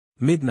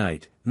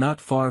Midnight, not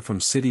far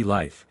from city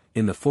life,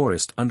 in the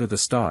forest under the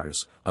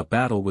stars, a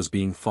battle was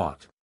being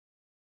fought.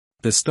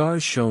 The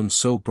stars shone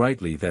so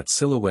brightly that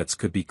silhouettes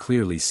could be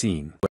clearly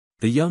seen.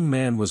 The young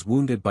man was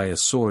wounded by a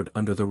sword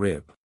under the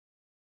rib.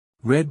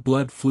 Red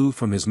blood flew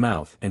from his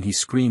mouth and he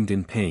screamed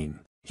in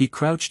pain. He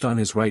crouched on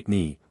his right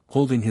knee,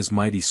 holding his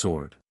mighty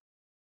sword.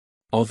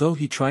 Although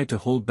he tried to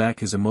hold back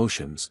his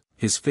emotions,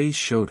 his face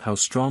showed how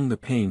strong the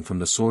pain from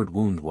the sword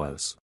wound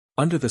was.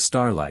 Under the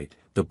starlight,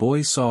 the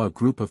boy saw a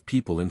group of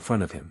people in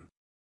front of him.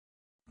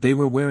 They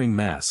were wearing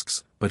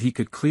masks, but he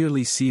could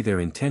clearly see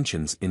their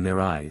intentions in their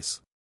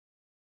eyes.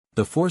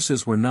 The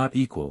forces were not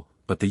equal,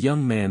 but the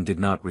young man did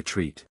not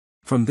retreat.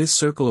 From this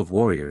circle of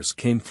warriors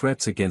came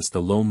threats against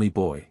the lonely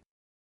boy.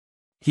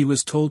 He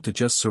was told to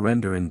just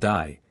surrender and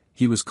die.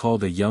 He was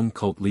called a young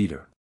cult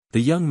leader. The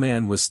young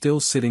man was still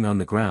sitting on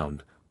the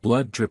ground,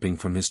 blood dripping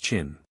from his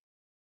chin.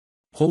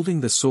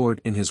 Holding the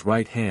sword in his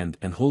right hand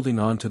and holding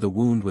on to the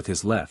wound with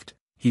his left,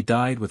 he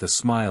died with a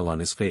smile on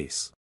his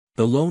face.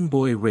 The lone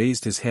boy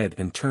raised his head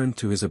and turned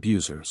to his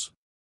abusers.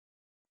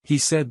 He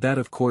said that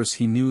of course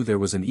he knew there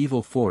was an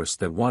evil force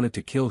that wanted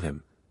to kill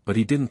him, but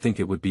he didn't think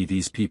it would be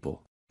these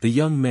people. The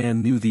young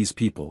man knew these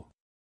people.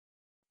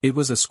 It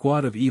was a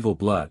squad of evil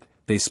blood.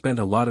 They spent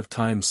a lot of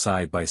time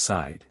side by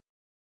side.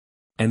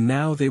 And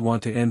now they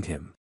want to end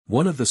him.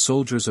 One of the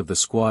soldiers of the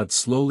squad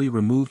slowly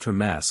removed her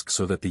mask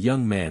so that the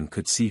young man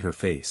could see her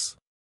face.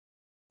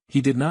 He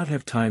did not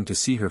have time to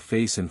see her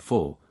face in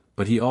full,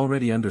 but he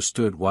already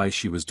understood why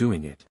she was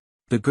doing it.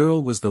 The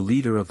girl was the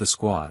leader of the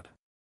squad.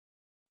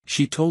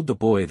 She told the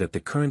boy that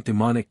the current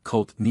demonic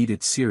cult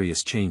needed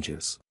serious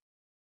changes.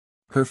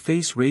 Her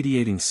face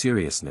radiating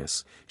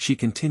seriousness, she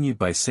continued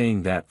by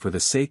saying that for the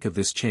sake of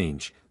this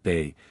change,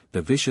 they,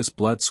 the vicious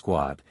blood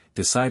squad,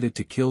 decided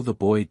to kill the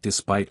boy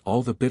despite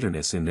all the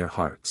bitterness in their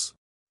hearts.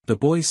 The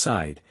boy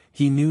sighed.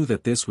 He knew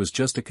that this was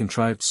just a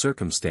contrived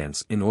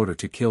circumstance in order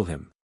to kill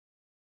him.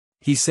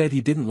 He said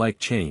he didn't like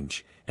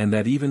change, and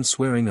that even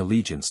swearing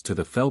allegiance to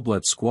the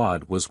Fellblood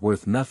squad was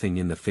worth nothing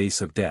in the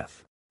face of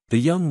death. The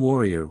young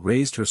warrior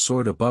raised her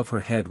sword above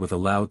her head with a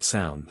loud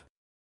sound.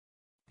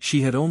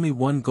 She had only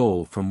one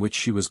goal from which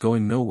she was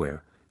going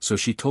nowhere, so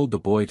she told the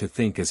boy to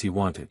think as he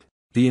wanted.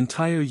 The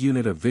entire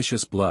unit of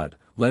vicious blood,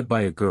 led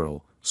by a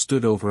girl,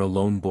 stood over a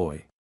lone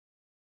boy.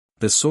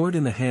 The sword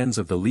in the hands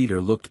of the leader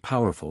looked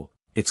powerful,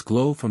 its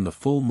glow from the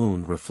full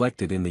moon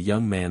reflected in the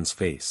young man's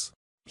face.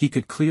 He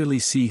could clearly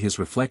see his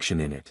reflection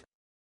in it.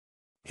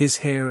 His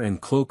hair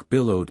and cloak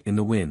billowed in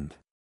the wind.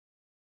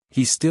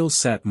 He still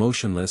sat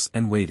motionless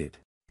and waited.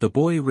 The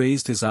boy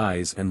raised his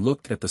eyes and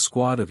looked at the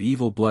squad of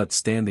evil blood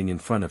standing in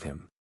front of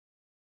him.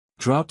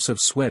 Drops of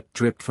sweat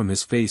dripped from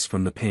his face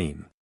from the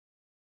pain.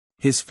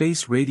 His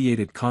face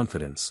radiated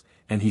confidence,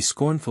 and he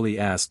scornfully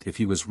asked if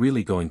he was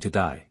really going to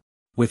die.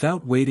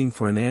 Without waiting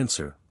for an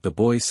answer, the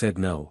boy said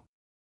no.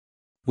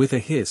 With a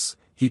hiss,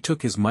 he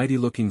took his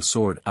mighty-looking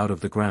sword out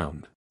of the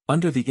ground.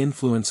 Under the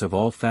influence of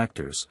all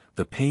factors,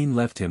 the pain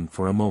left him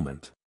for a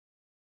moment.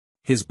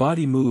 His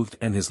body moved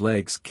and his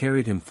legs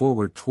carried him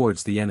forward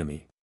towards the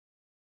enemy.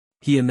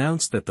 He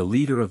announced that the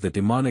leader of the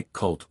demonic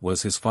cult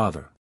was his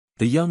father.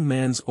 The young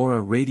man's aura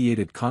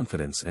radiated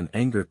confidence and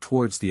anger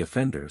towards the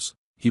offenders.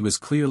 He was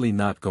clearly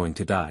not going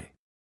to die.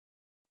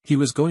 He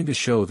was going to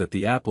show that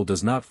the apple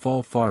does not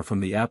fall far from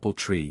the apple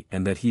tree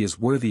and that he is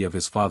worthy of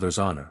his father's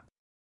honor.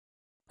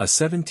 A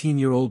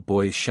 17-year-old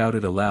boy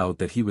shouted aloud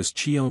that he was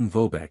Cheon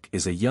Vobek,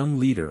 is a young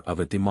leader of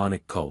a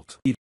demonic cult.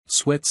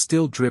 Sweat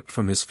still dripped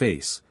from his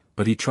face,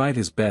 but he tried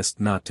his best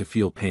not to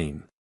feel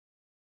pain.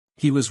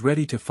 He was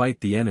ready to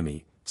fight the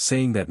enemy,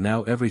 saying that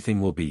now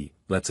everything will be,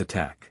 let's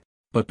attack.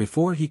 But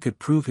before he could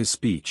prove his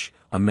speech,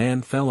 a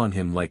man fell on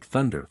him like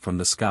thunder from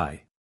the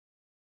sky.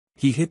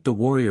 He hit the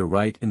warrior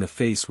right in the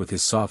face with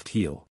his soft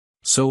heel,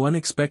 so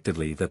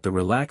unexpectedly that the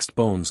relaxed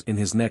bones in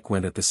his neck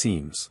went at the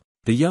seams.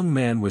 The young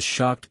man was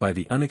shocked by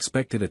the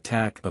unexpected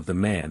attack of the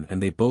man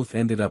and they both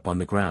ended up on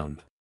the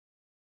ground.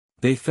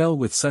 They fell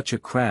with such a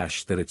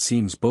crash that it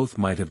seems both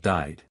might have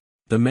died.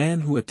 The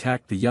man who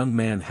attacked the young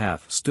man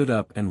half stood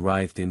up and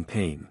writhed in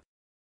pain.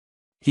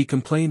 He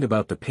complained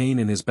about the pain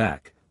in his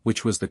back,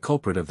 which was the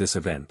culprit of this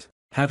event.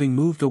 Having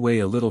moved away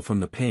a little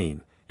from the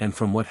pain, and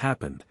from what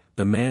happened,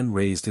 the man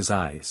raised his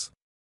eyes.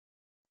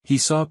 He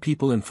saw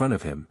people in front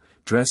of him,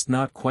 dressed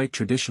not quite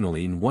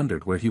traditionally, and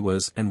wondered where he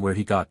was and where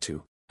he got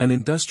to. An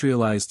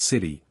industrialized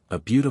city, a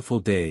beautiful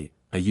day,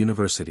 a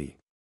university.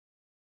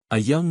 A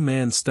young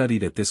man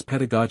studied at this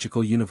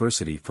pedagogical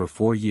university for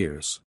 4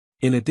 years.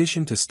 In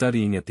addition to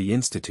studying at the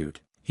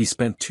institute, he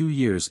spent 2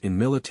 years in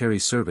military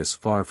service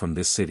far from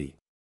this city.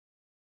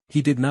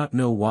 He did not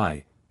know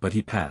why, but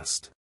he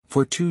passed.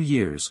 For 2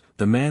 years,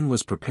 the man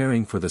was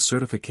preparing for the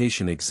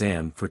certification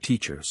exam for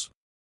teachers.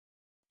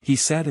 He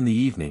sat in the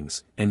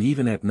evenings, and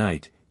even at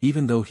night,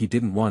 even though he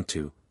didn't want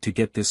to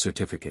get this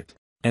certificate.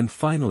 And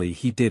finally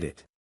he did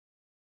it.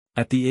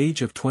 At the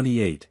age of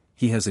 28,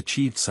 he has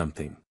achieved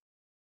something.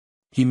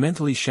 He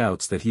mentally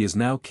shouts that he is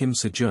now Kim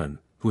Sejun,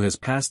 who has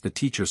passed the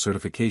teacher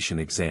certification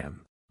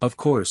exam. Of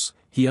course,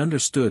 he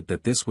understood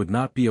that this would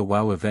not be a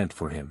wow event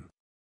for him.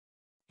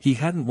 He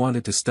hadn't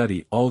wanted to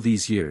study all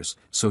these years,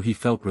 so he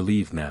felt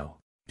relieved now.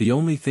 The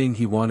only thing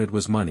he wanted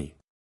was money.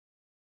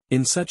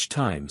 In such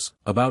times,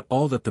 about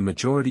all that the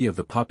majority of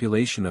the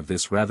population of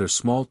this rather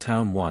small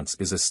town wants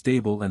is a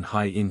stable and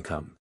high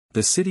income.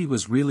 The city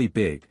was really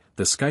big,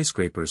 the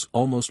skyscrapers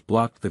almost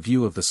blocked the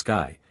view of the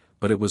sky,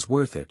 but it was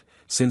worth it,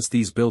 since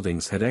these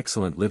buildings had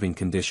excellent living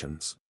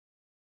conditions.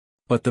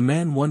 But the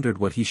man wondered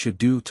what he should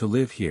do to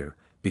live here,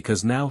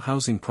 because now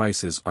housing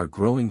prices are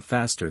growing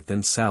faster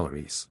than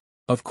salaries.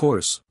 Of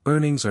course,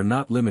 earnings are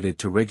not limited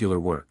to regular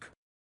work.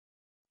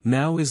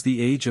 Now is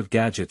the age of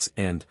gadgets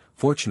and,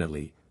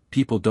 fortunately,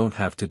 people don't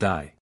have to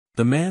die.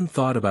 The man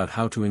thought about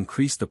how to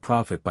increase the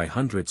profit by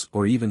hundreds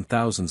or even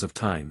thousands of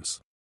times.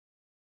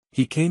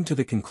 He came to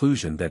the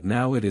conclusion that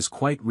now it is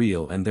quite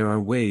real and there are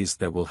ways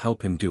that will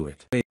help him do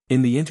it.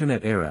 In the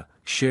internet era,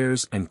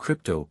 shares and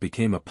crypto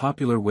became a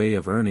popular way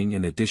of earning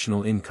an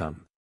additional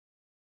income.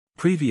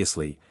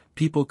 Previously,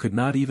 people could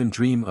not even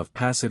dream of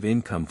passive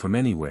income from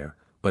anywhere,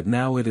 but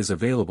now it is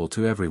available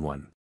to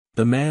everyone.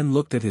 The man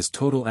looked at his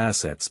total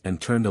assets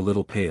and turned a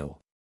little pale.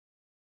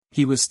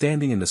 He was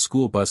standing in the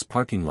school bus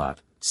parking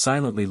lot,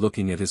 silently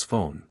looking at his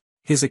phone.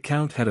 His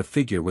account had a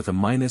figure with a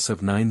minus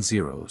of 9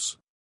 zeros.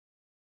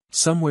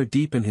 Somewhere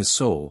deep in his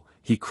soul,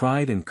 he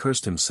cried and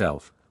cursed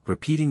himself,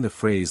 repeating the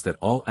phrase that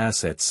all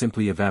assets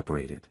simply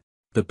evaporated.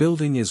 The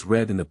building is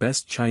red in the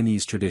best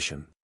Chinese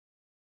tradition.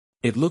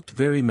 It looked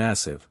very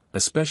massive,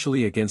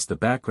 especially against the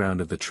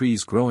background of the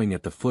trees growing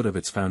at the foot of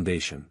its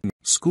foundation.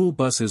 School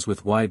buses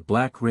with wide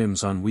black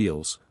rims on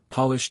wheels,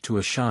 polished to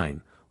a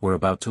shine, were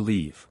about to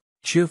leave.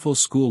 Cheerful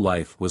school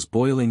life was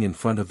boiling in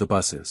front of the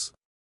buses.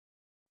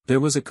 There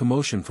was a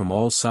commotion from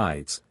all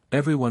sides,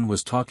 everyone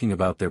was talking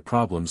about their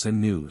problems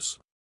and news.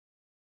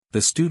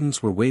 The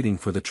students were waiting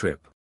for the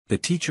trip. The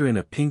teacher in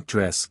a pink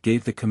dress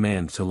gave the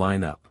command to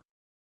line up.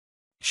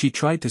 She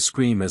tried to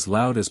scream as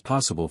loud as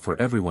possible for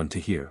everyone to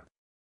hear.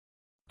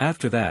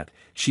 After that,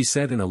 she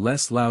said in a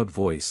less loud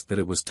voice that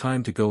it was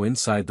time to go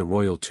inside the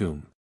royal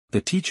tomb.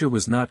 The teacher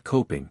was not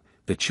coping,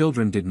 the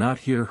children did not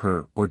hear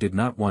her or did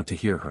not want to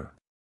hear her.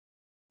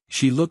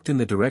 She looked in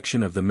the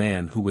direction of the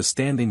man who was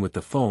standing with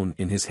the phone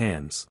in his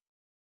hands.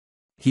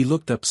 He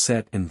looked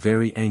upset and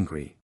very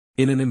angry.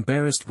 In an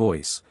embarrassed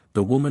voice,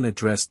 the woman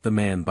addressed the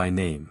man by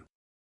name.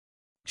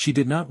 She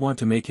did not want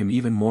to make him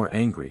even more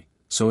angry,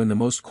 so in the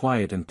most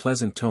quiet and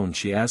pleasant tone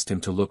she asked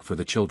him to look for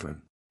the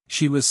children.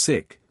 She was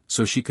sick,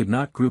 so she could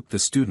not group the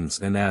students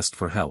and asked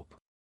for help.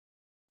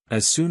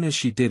 As soon as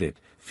she did it,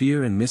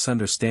 fear and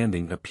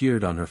misunderstanding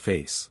appeared on her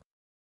face.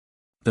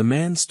 The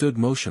man stood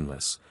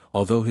motionless,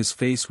 although his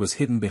face was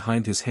hidden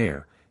behind his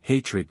hair,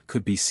 hatred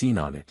could be seen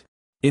on it.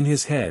 In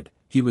his head,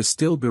 he was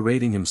still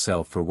berating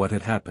himself for what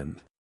had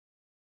happened.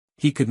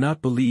 He could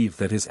not believe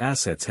that his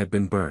assets had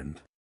been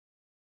burned.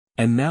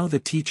 And now the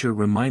teacher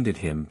reminded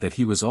him that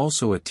he was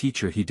also a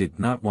teacher he did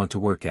not want to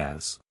work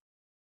as.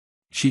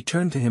 She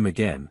turned to him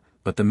again,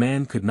 but the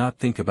man could not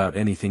think about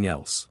anything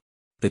else.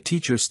 The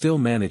teacher still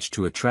managed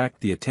to attract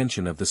the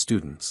attention of the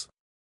students.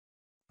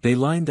 They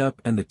lined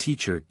up and the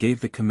teacher gave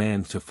the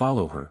command to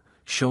follow her,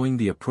 showing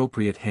the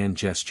appropriate hand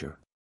gesture.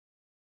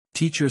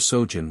 Teacher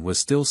Sojin was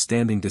still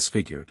standing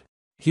disfigured.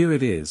 Here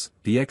it is,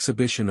 the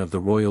exhibition of the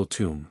royal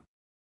tomb.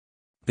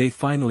 They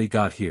finally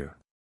got here.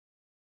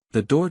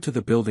 The door to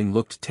the building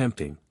looked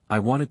tempting. I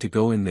wanted to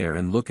go in there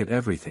and look at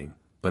everything,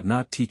 but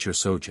not Teacher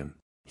Sojin.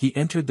 He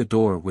entered the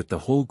door with the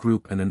whole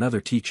group and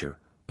another teacher,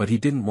 but he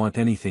didn't want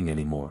anything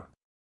anymore.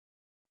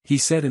 He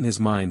said in his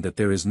mind that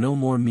there is no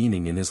more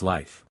meaning in his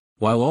life.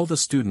 While all the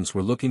students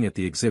were looking at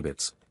the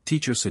exhibits,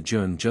 Teacher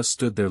Sejun just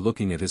stood there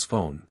looking at his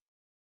phone.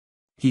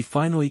 He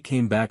finally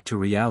came back to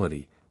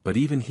reality, but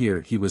even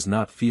here he was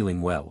not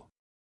feeling well.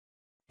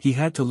 He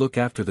had to look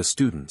after the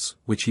students,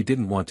 which he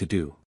didn't want to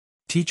do.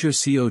 Teacher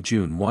Seo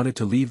Jun wanted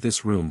to leave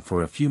this room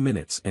for a few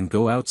minutes and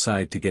go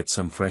outside to get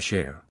some fresh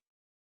air.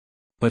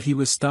 But he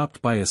was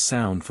stopped by a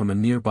sound from a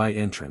nearby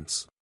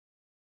entrance.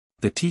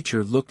 The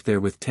teacher looked there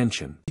with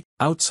tension.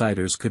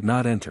 Outsiders could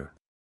not enter.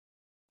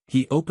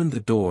 He opened the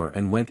door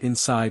and went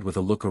inside with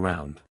a look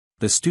around.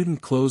 The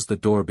student closed the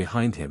door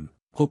behind him,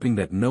 hoping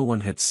that no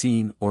one had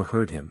seen or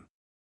heard him.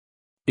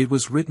 It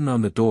was written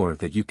on the door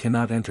that you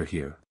cannot enter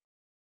here.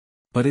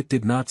 But it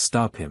did not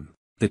stop him.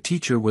 The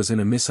teacher was in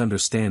a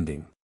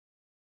misunderstanding.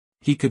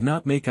 He could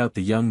not make out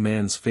the young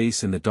man's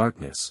face in the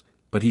darkness,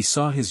 but he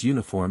saw his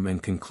uniform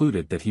and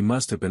concluded that he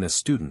must have been a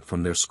student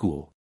from their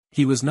school.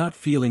 He was not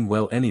feeling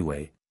well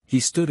anyway. He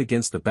stood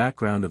against the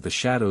background of the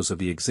shadows of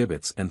the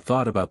exhibits and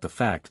thought about the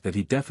fact that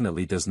he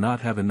definitely does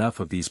not have enough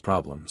of these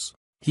problems.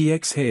 He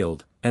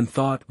exhaled, and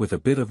thought with a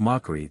bit of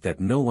mockery that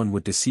no one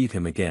would deceive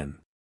him again.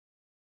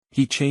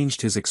 He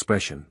changed his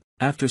expression.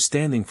 After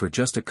standing for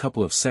just a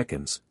couple of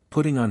seconds,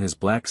 putting on his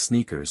black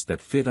sneakers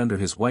that fit under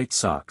his white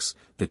socks,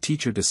 the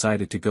teacher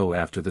decided to go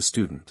after the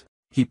student.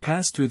 He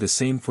passed through the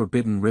same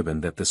forbidden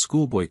ribbon that the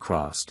schoolboy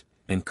crossed,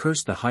 and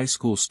cursed the high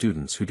school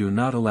students who do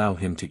not allow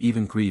him to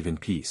even grieve in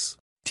peace.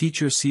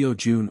 Teacher Seo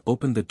Jun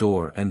opened the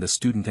door and the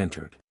student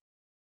entered.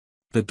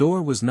 The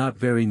door was not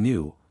very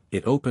new,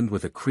 it opened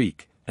with a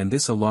creak, and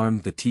this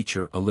alarmed the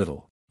teacher a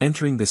little.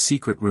 Entering the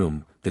secret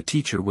room, the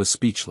teacher was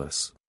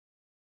speechless.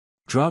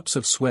 Drops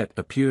of sweat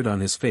appeared on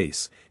his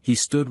face, he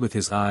stood with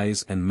his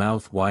eyes and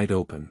mouth wide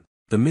open.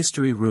 The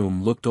mystery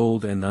room looked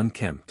old and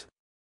unkempt.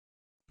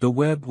 The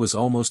web was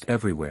almost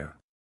everywhere.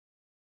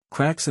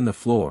 Cracks in the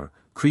floor,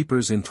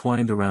 creepers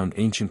entwined around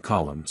ancient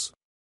columns.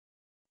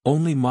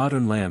 Only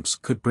modern lamps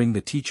could bring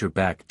the teacher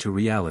back to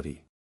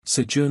reality.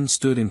 Sejun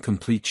stood in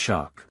complete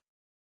shock.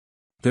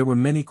 There were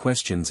many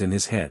questions in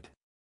his head.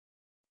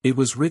 It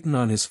was written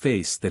on his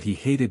face that he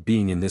hated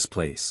being in this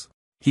place.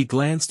 He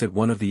glanced at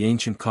one of the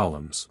ancient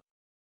columns.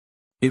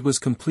 It was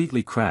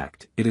completely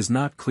cracked, it is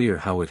not clear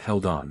how it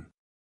held on.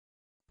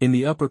 In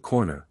the upper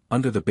corner,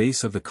 under the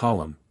base of the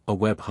column, a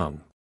web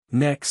hung.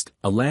 Next,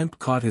 a lamp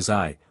caught his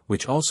eye,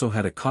 which also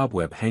had a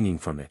cobweb hanging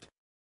from it.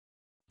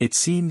 It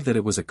seemed that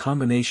it was a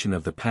combination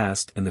of the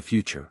past and the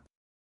future.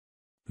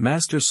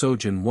 Master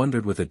Sojin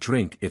wondered with a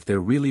drink if there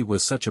really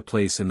was such a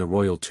place in the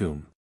royal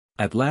tomb.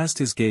 At last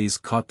his gaze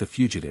caught the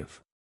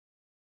fugitive.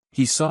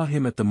 He saw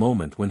him at the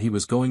moment when he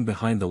was going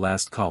behind the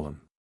last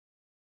column.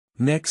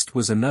 Next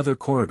was another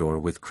corridor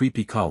with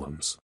creepy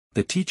columns.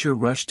 The teacher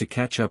rushed to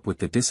catch up with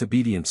the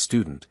disobedient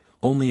student,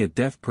 only a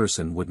deaf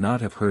person would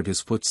not have heard his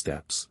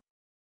footsteps.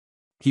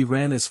 He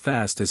ran as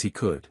fast as he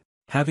could.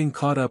 Having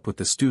caught up with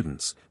the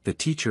students, the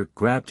teacher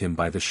grabbed him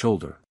by the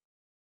shoulder.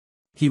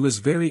 He was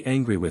very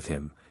angry with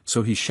him,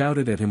 so he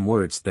shouted at him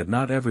words that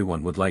not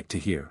everyone would like to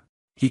hear.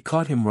 He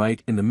caught him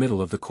right in the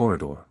middle of the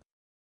corridor.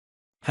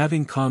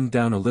 Having calmed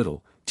down a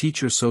little,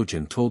 Teacher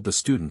Sojin told the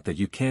student that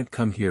you can't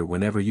come here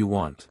whenever you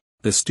want.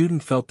 The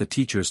student felt the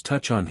teacher's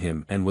touch on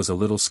him and was a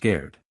little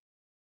scared.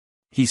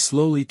 He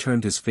slowly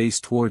turned his face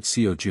toward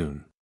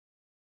Seojun.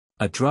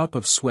 A drop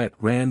of sweat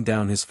ran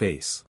down his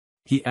face.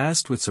 He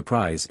asked with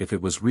surprise if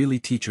it was really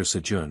Teacher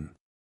Sejun.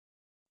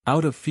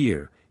 Out of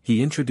fear,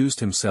 he introduced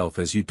himself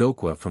as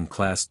Udokwa from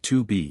Class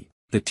 2B.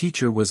 The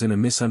teacher was in a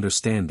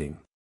misunderstanding.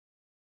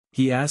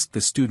 He asked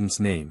the student's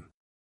name.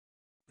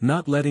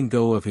 Not letting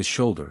go of his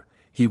shoulder,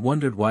 he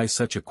wondered why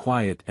such a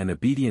quiet and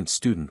obedient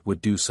student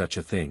would do such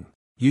a thing.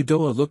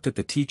 Udoa looked at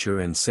the teacher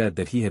and said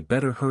that he had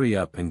better hurry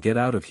up and get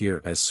out of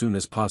here as soon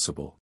as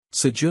possible.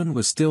 Sejun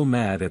was still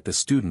mad at the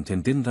student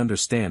and didn't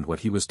understand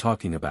what he was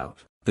talking about.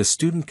 The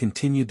student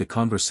continued the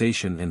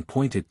conversation and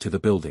pointed to the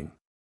building.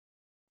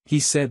 He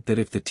said that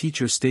if the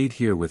teacher stayed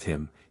here with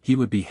him, he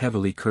would be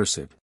heavily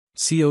cursed.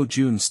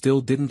 Seojun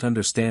still didn't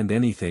understand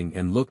anything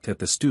and looked at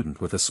the student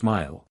with a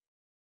smile.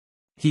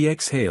 He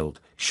exhaled,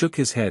 shook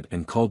his head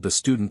and called the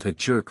student a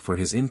jerk for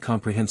his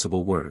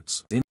incomprehensible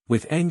words.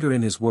 With anger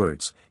in his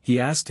words, he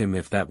asked him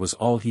if that was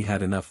all he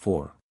had enough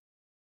for.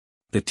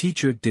 The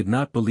teacher did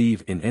not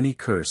believe in any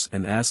curse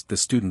and asked the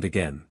student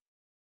again.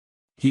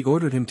 He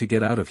ordered him to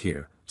get out of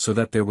here, so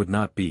that there would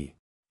not be.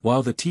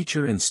 While the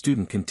teacher and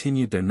student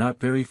continued their not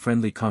very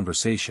friendly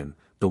conversation,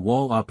 the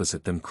wall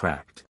opposite them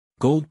cracked.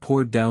 Gold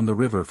poured down the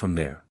river from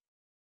there.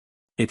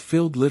 It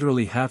filled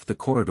literally half the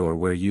corridor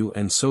where you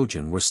and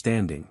Sojin were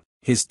standing.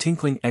 His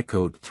tinkling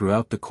echoed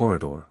throughout the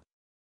corridor.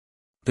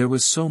 There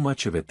was so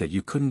much of it that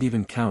you couldn't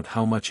even count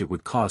how much it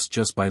would cost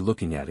just by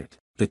looking at it.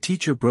 The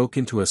teacher broke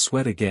into a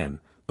sweat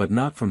again, but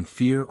not from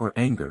fear or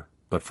anger,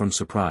 but from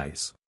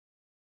surprise.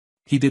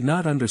 He did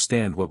not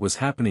understand what was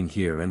happening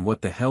here and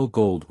what the hell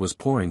gold was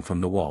pouring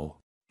from the wall.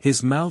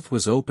 His mouth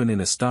was open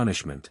in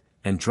astonishment,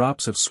 and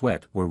drops of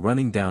sweat were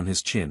running down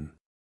his chin.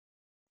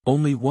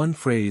 Only one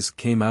phrase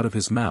came out of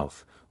his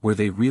mouth, were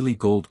they really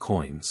gold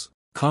coins?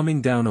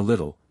 Calming down a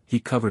little, he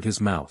covered his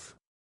mouth.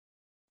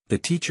 The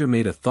teacher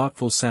made a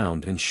thoughtful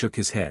sound and shook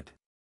his head.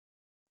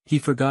 He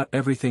forgot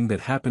everything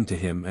that happened to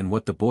him and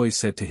what the boy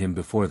said to him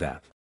before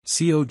that.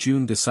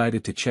 Seojun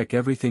decided to check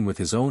everything with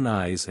his own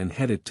eyes and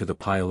headed to the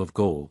pile of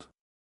gold.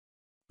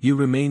 You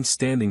remained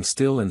standing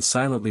still and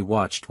silently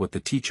watched what the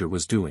teacher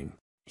was doing.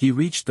 He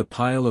reached the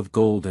pile of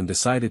gold and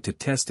decided to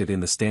test it in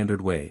the standard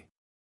way.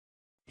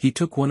 He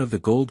took one of the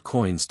gold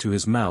coins to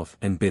his mouth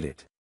and bit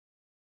it.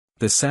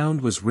 The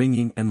sound was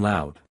ringing and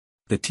loud.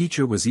 The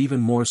teacher was even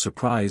more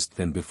surprised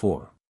than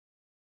before.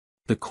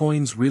 The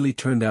coins really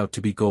turned out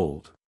to be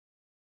gold.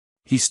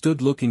 He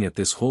stood looking at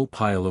this whole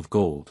pile of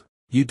gold.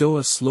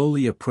 Udoa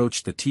slowly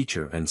approached the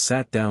teacher and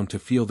sat down to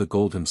feel the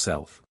gold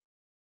himself.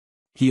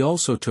 He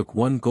also took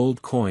one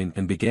gold coin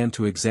and began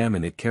to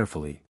examine it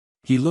carefully.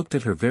 He looked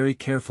at her very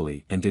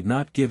carefully and did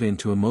not give in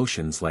to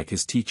emotions like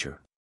his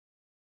teacher.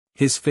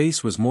 His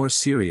face was more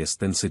serious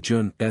than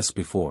Sejun's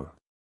before.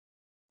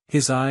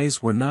 His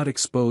eyes were not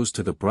exposed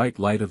to the bright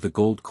light of the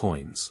gold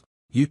coins.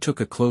 You took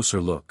a closer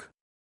look.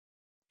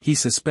 He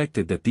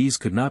suspected that these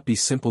could not be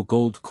simple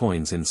gold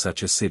coins in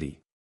such a city.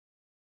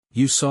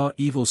 You saw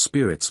evil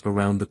spirits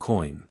around the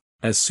coin.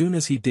 As soon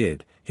as he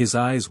did, his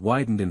eyes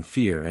widened in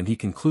fear and he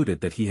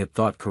concluded that he had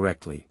thought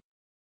correctly.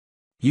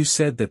 You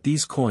said that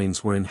these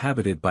coins were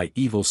inhabited by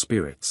evil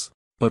spirits.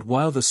 But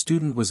while the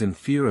student was in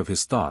fear of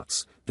his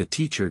thoughts, the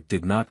teacher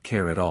did not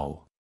care at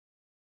all.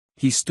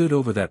 He stood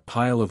over that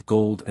pile of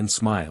gold and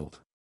smiled.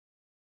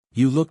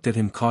 You looked at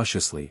him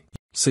cautiously.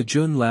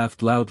 Sejun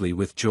laughed loudly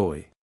with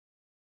joy.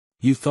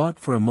 You thought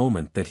for a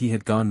moment that he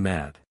had gone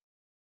mad.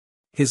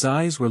 His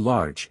eyes were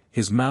large,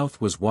 his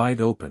mouth was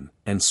wide open,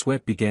 and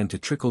sweat began to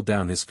trickle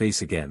down his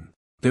face again.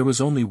 There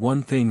was only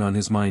one thing on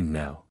his mind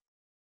now.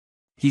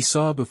 He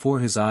saw before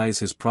his eyes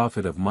his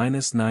profit of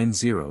 -9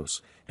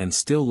 zeros, and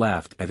still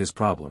laughed at his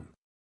problem.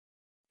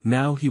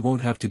 Now he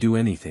won't have to do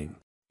anything.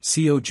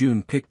 Seo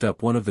Jun picked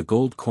up one of the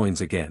gold coins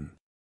again.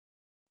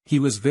 He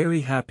was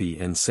very happy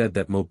and said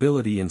that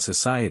mobility in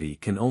society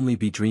can only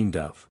be dreamed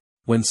of.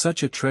 When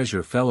such a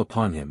treasure fell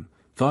upon him,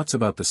 thoughts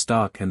about the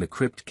stock and the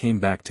crypt came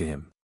back to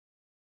him.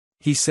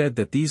 He said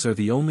that these are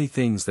the only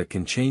things that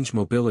can change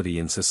mobility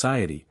in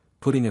society,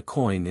 putting a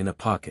coin in a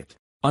pocket.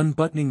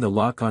 Unbuttoning the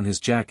lock on his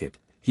jacket,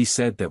 he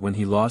said that when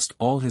he lost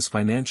all his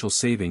financial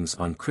savings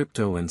on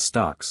crypto and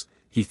stocks,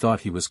 he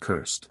thought he was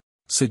cursed.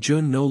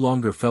 Sejun no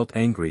longer felt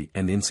angry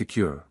and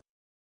insecure.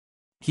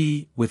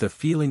 He, with a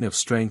feeling of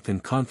strength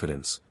and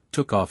confidence,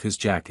 took off his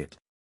jacket.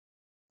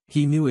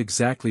 He knew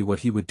exactly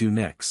what he would do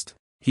next.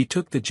 He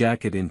took the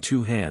jacket in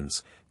two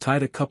hands,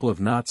 tied a couple of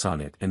knots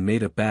on it and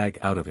made a bag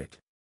out of it.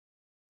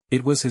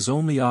 It was his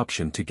only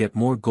option to get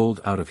more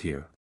gold out of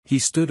here. He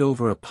stood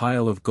over a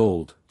pile of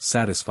gold,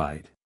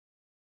 satisfied.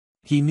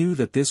 He knew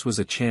that this was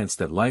a chance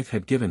that life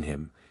had given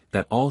him,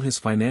 that all his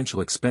financial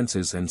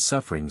expenses and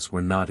sufferings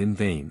were not in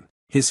vain.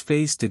 His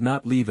face did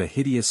not leave a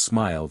hideous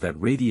smile that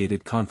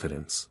radiated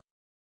confidence.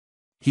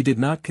 He did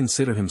not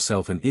consider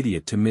himself an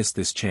idiot to miss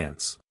this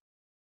chance.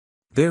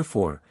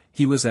 Therefore,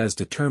 he was as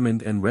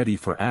determined and ready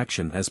for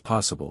action as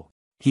possible.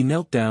 He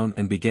knelt down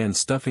and began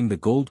stuffing the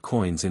gold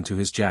coins into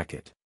his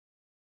jacket.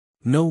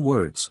 No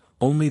words,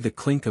 only the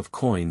clink of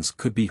coins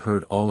could be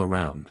heard all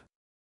around.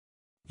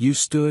 You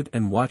stood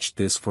and watched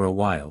this for a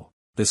while.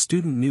 The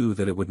student knew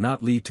that it would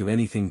not lead to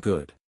anything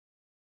good.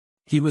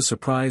 He was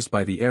surprised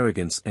by the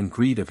arrogance and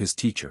greed of his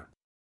teacher.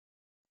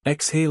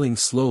 Exhaling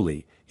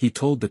slowly, he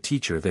told the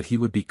teacher that he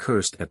would be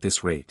cursed at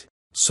this rate.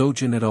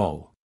 Sojin et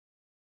al.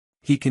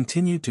 He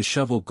continued to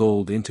shovel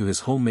gold into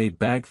his homemade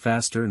bag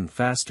faster and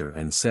faster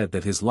and said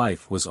that his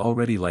life was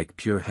already like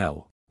pure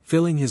hell.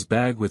 Filling his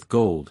bag with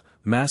gold,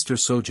 Master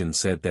Sojin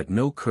said that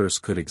no curse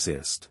could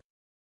exist.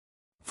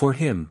 For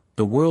him,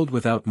 the world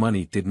without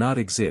money did not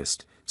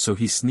exist, so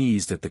he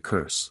sneezed at the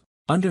curse.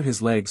 Under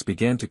his legs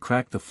began to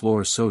crack the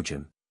floor.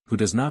 Sojin, who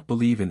does not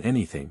believe in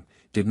anything,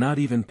 did not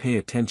even pay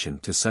attention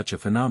to such a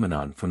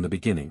phenomenon from the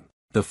beginning.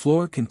 The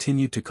floor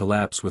continued to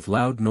collapse with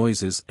loud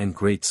noises and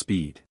great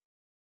speed.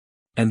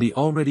 And the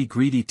already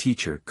greedy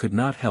teacher could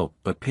not help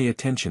but pay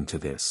attention to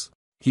this.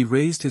 He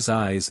raised his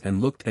eyes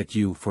and looked at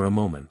you for a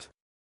moment.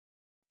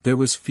 There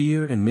was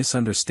fear and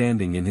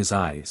misunderstanding in his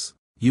eyes.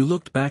 You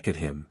looked back at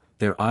him,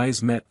 their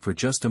eyes met for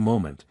just a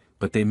moment,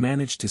 but they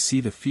managed to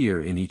see the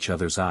fear in each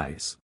other's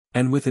eyes.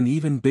 And with an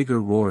even bigger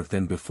roar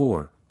than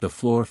before, the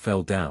floor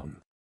fell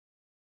down.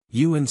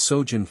 You and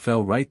Sojin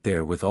fell right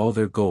there with all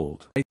their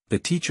gold. The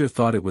teacher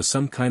thought it was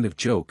some kind of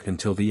joke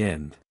until the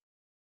end.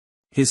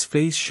 His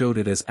face showed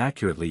it as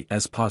accurately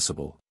as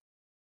possible.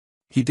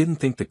 He didn't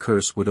think the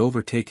curse would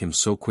overtake him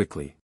so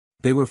quickly.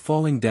 They were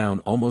falling down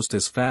almost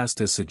as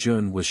fast as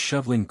Sejun was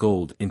shoveling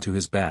gold into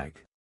his bag.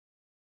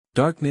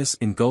 Darkness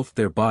engulfed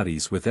their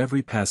bodies with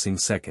every passing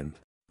second.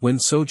 When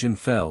Sojin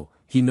fell,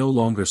 he no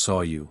longer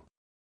saw you.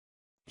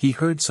 He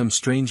heard some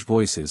strange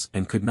voices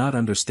and could not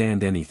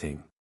understand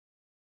anything.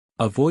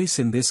 A voice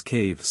in this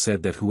cave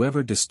said that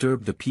whoever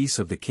disturbed the peace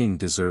of the king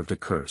deserved a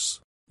curse.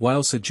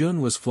 While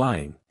Sejun was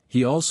flying,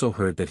 he also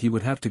heard that he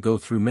would have to go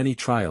through many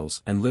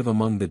trials and live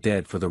among the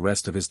dead for the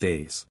rest of his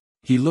days.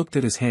 He looked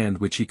at his hand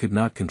which he could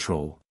not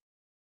control.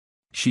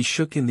 She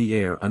shook in the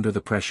air under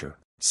the pressure.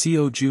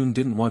 Seo Jun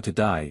didn't want to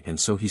die and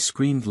so he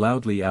screamed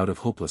loudly out of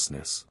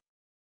hopelessness.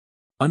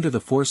 Under the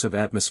force of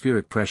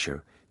atmospheric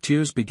pressure,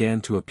 tears began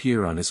to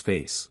appear on his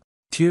face.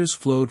 Tears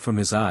flowed from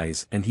his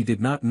eyes and he did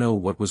not know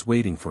what was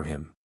waiting for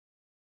him.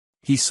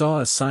 He saw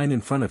a sign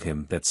in front of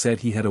him that said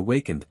he had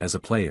awakened as a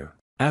player.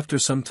 After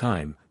some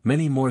time,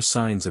 many more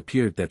signs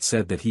appeared that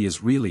said that he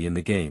is really in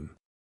the game.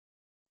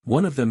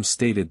 One of them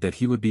stated that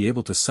he would be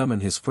able to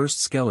summon his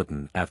first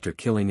skeleton after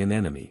killing an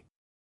enemy.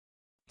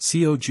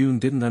 Seo Jun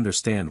didn't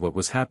understand what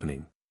was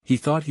happening. He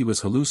thought he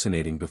was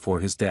hallucinating before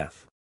his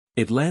death.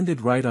 It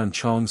landed right on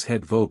Chong's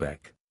head.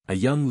 Vobek, a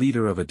young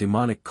leader of a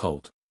demonic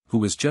cult, who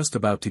was just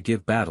about to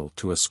give battle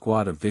to a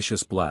squad of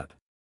vicious blood.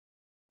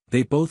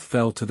 They both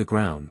fell to the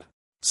ground.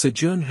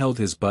 Sejun held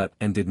his butt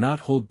and did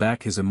not hold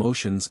back his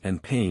emotions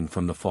and pain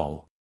from the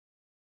fall.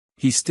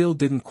 He still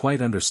didn't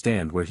quite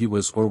understand where he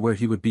was or where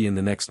he would be in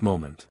the next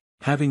moment.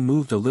 Having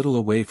moved a little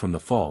away from the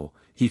fall,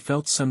 he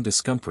felt some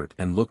discomfort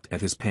and looked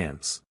at his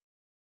pants.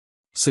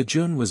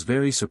 Sejun was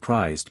very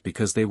surprised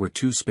because they were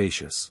too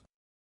spacious.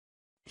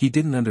 He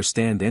didn't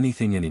understand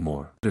anything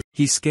anymore.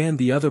 He scanned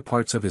the other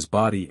parts of his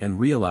body and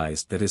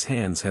realized that his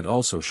hands had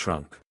also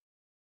shrunk.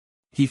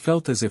 He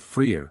felt as if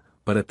freer,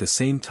 but at the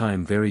same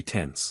time very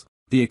tense.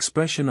 The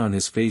expression on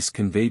his face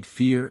conveyed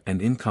fear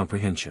and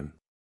incomprehension.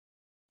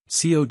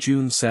 Seo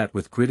Jun sat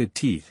with gritted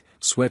teeth,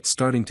 sweat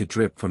starting to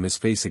drip from his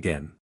face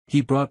again. He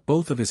brought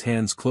both of his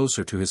hands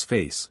closer to his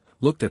face,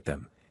 looked at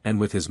them, and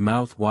with his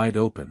mouth wide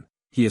open,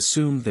 he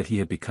assumed that he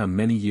had become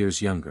many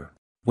years younger.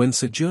 When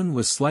Sejun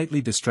was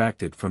slightly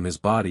distracted from his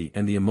body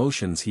and the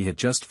emotions he had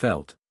just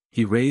felt,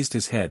 he raised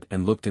his head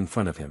and looked in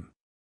front of him.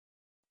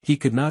 He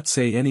could not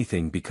say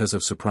anything because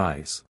of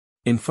surprise.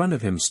 In front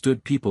of him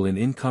stood people in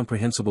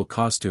incomprehensible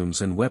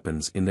costumes and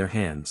weapons in their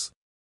hands.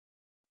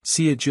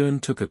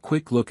 Sejun took a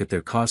quick look at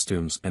their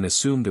costumes and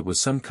assumed it was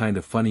some kind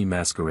of funny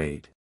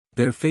masquerade.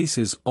 Their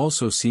faces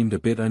also seemed a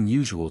bit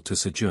unusual to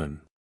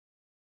Sejun.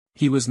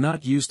 He was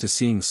not used to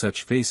seeing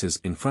such faces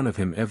in front of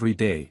him every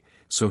day,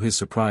 so his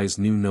surprise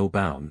knew no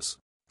bounds.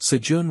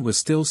 Sejun was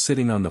still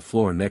sitting on the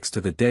floor next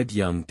to the dead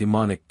young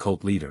demonic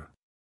cult leader.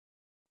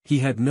 He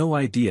had no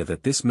idea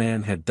that this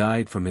man had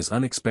died from his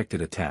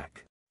unexpected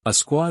attack. A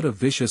squad of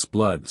vicious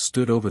blood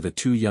stood over the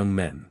two young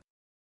men.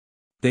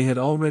 They had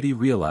already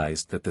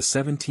realized that the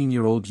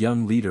 17-year-old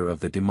young leader of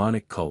the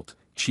demonic cult,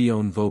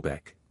 Cheon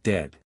Vobek,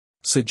 dead.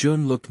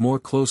 Sejun looked more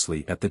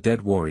closely at the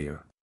dead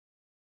warrior.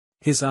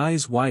 His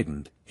eyes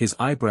widened, his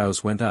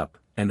eyebrows went up,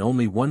 and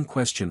only one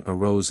question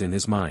arose in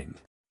his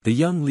mind. The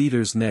young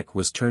leader's neck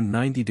was turned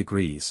 90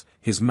 degrees,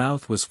 his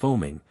mouth was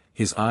foaming,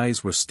 his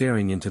eyes were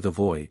staring into the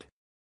void.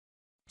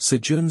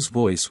 Sejun's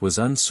voice was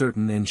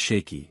uncertain and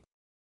shaky.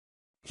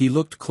 He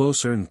looked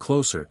closer and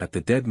closer at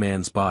the dead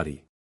man's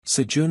body.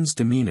 Sejun's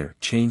demeanor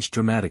changed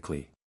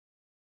dramatically.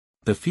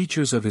 The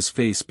features of his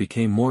face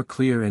became more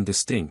clear and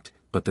distinct,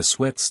 but the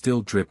sweat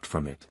still dripped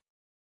from it.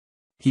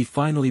 He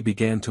finally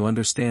began to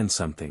understand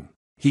something.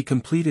 He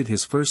completed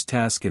his first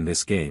task in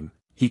this game,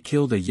 he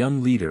killed a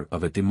young leader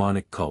of a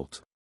demonic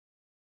cult.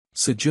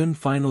 Sejun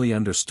finally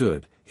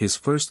understood, his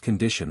first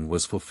condition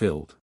was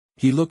fulfilled.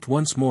 He looked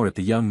once more at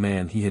the young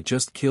man he had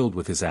just killed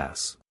with his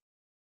axe.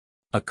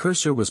 A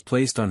cursor was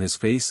placed on his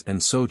face and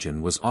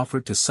Sojin was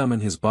offered to summon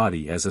his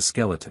body as a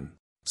skeleton.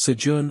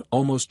 Sejun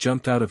almost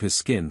jumped out of his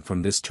skin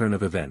from this turn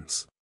of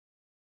events.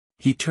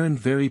 He turned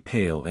very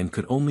pale and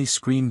could only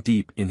scream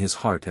deep in his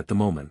heart at the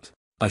moment.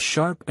 A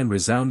sharp and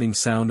resounding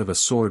sound of a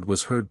sword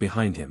was heard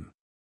behind him.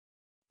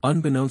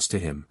 Unbeknownst to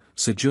him,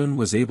 Sejun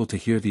was able to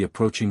hear the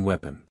approaching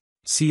weapon.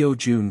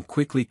 Seo-jun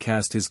quickly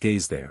cast his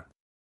gaze there.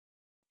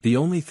 The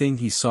only thing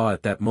he saw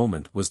at that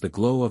moment was the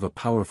glow of a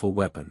powerful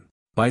weapon.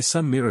 By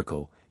some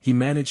miracle, he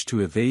managed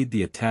to evade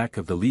the attack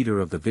of the leader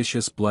of the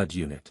vicious blood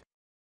unit.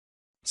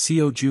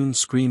 Seo-jun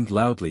screamed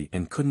loudly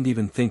and couldn't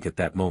even think at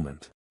that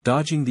moment.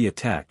 Dodging the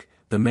attack,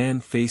 the man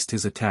faced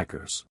his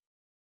attackers.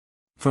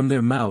 From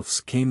their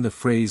mouths came the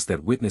phrase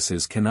that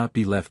witnesses cannot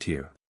be left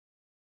here.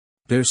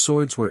 Their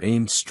swords were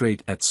aimed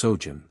straight at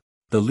Sojin.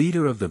 The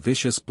leader of the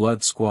vicious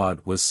blood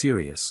squad was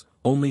serious,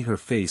 only her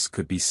face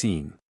could be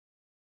seen.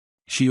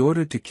 She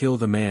ordered to kill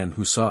the man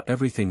who saw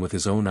everything with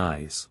his own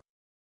eyes.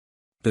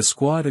 The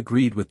squad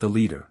agreed with the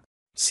leader.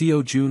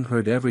 Seo-jun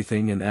heard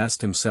everything and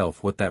asked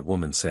himself what that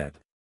woman said.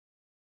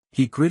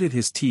 He gritted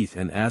his teeth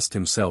and asked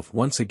himself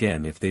once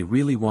again if they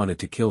really wanted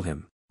to kill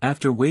him.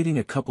 After waiting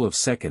a couple of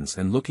seconds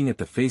and looking at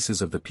the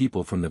faces of the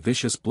people from the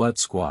vicious blood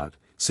squad,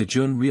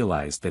 Sejun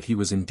realized that he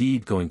was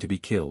indeed going to be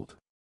killed.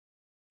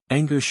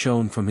 Anger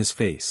shone from his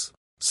face.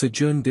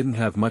 Sejun didn't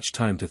have much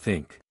time to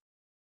think.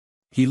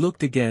 He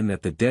looked again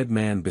at the dead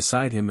man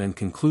beside him and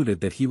concluded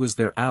that he was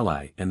their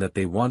ally and that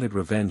they wanted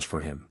revenge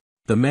for him.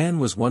 The man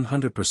was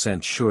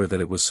 100% sure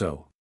that it was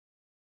so.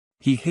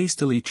 He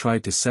hastily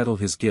tried to settle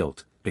his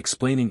guilt,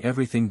 explaining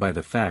everything by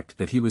the fact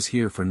that he was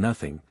here for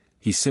nothing,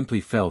 he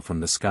simply fell from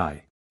the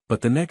sky. But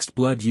the next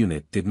blood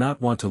unit did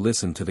not want to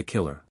listen to the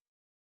killer.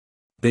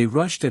 They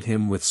rushed at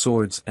him with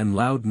swords and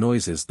loud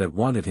noises that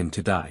wanted him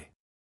to die.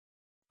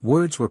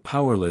 Words were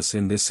powerless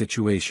in this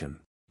situation.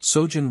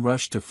 Sojin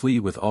rushed to flee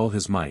with all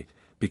his might,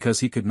 because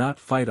he could not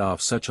fight off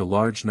such a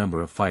large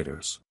number of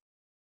fighters.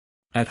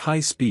 At high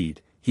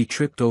speed, he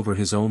tripped over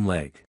his own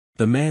leg.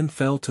 The man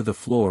fell to the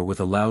floor with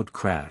a loud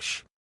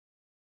crash.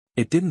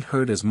 It didn't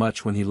hurt as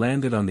much when he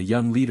landed on the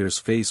young leader's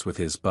face with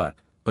his butt,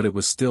 but it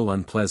was still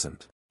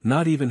unpleasant.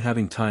 Not even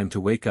having time to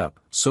wake up,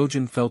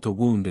 Sojin felt a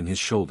wound in his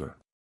shoulder.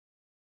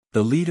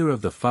 The leader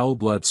of the foul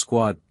blood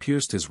squad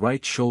pierced his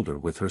right shoulder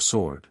with her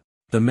sword.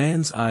 The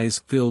man's eyes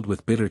filled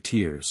with bitter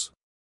tears.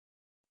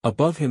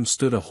 Above him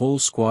stood a whole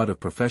squad of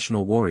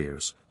professional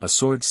warriors, a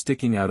sword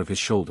sticking out of his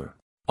shoulder.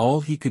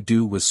 All he could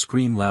do was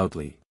scream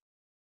loudly.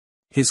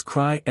 His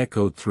cry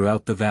echoed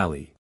throughout the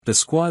valley. The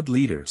squad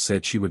leader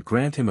said she would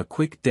grant him a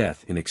quick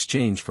death in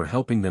exchange for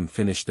helping them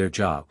finish their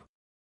job.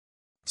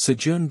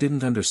 Sejun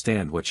didn't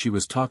understand what she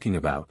was talking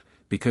about,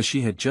 because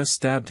she had just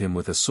stabbed him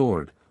with a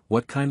sword.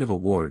 What kind of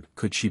award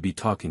could she be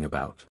talking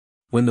about?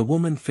 When the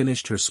woman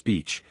finished her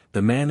speech,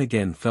 the man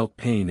again felt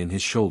pain in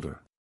his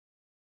shoulder.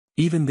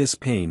 Even this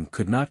pain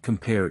could not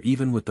compare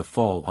even with the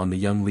fall on the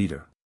young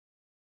leader.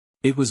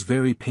 It was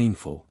very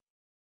painful.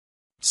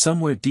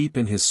 Somewhere deep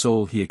in his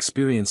soul he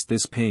experienced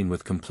this pain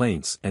with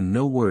complaints and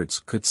no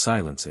words could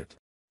silence it.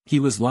 He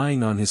was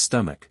lying on his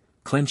stomach,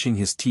 clenching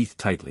his teeth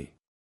tightly.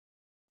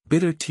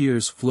 Bitter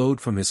tears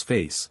flowed from his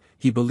face,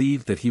 he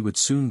believed that he would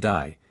soon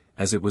die,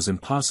 as it was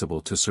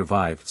impossible to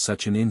survive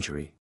such an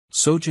injury.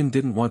 Sojin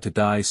didn't want to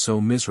die so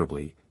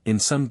miserably, in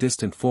some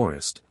distant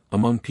forest,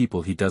 among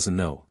people he doesn't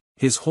know.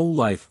 His whole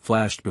life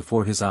flashed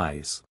before his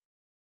eyes.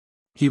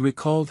 He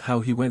recalled how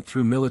he went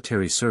through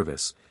military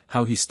service,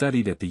 how he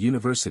studied at the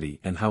university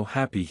and how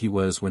happy he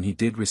was when he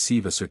did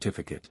receive a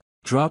certificate.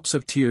 Drops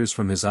of tears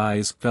from his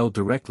eyes fell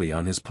directly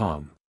on his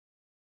palm.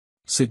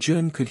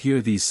 Sejun could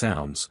hear these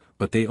sounds,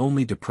 but they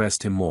only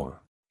depressed him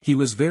more. He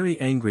was very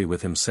angry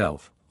with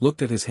himself,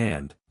 looked at his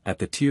hand, at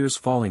the tears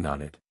falling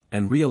on it,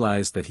 and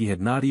realized that he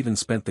had not even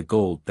spent the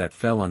gold that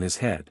fell on his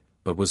head,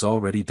 but was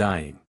already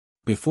dying.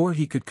 Before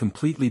he could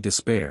completely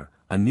despair,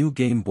 a new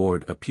game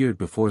board appeared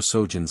before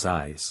Sojun's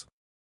eyes.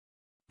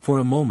 For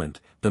a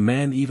moment, the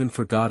man even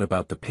forgot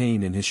about the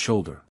pain in his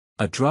shoulder.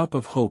 A drop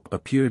of hope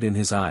appeared in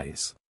his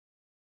eyes.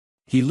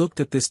 He looked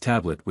at this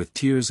tablet with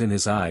tears in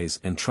his eyes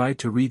and tried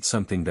to read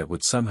something that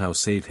would somehow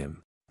save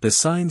him. The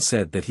sign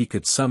said that he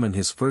could summon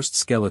his first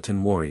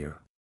skeleton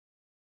warrior.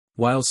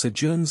 While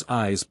Sejun's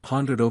eyes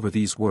pondered over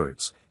these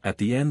words, at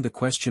the end the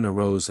question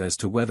arose as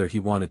to whether he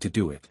wanted to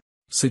do it.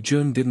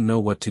 Sejun didn't know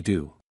what to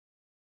do.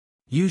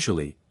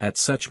 Usually, at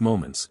such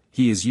moments,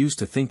 he is used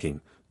to thinking,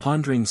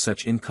 pondering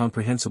such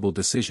incomprehensible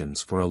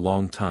decisions for a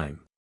long time.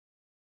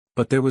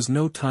 But there was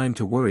no time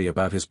to worry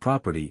about his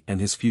property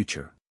and his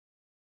future.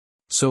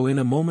 So in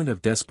a moment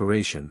of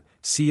desperation,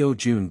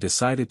 Seo-jun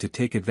decided to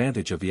take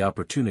advantage of the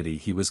opportunity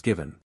he was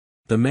given.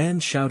 The man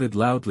shouted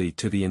loudly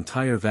to the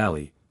entire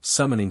valley,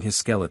 summoning his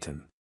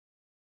skeleton.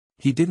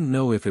 He didn't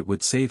know if it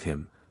would save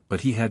him,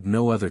 but he had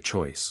no other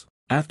choice.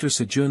 After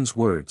Sejun's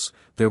words,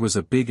 there was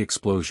a big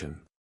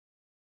explosion.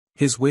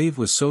 His wave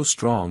was so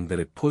strong that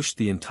it pushed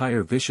the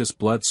entire Vicious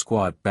Blood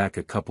squad back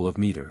a couple of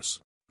meters.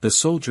 The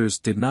soldiers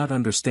did not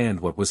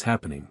understand what was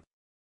happening.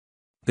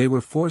 They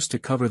were forced to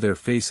cover their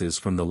faces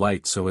from the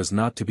light so as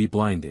not to be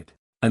blinded.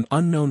 An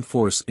unknown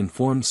force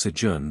informed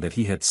Sejun that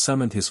he had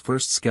summoned his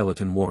first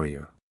skeleton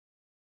warrior.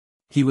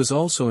 He was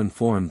also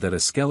informed that a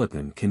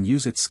skeleton can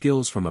use its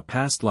skills from a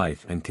past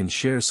life and can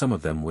share some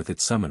of them with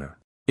its summoner.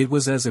 It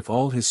was as if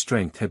all his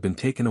strength had been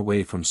taken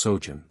away from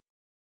Sojun.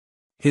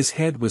 His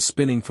head was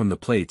spinning from the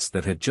plates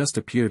that had just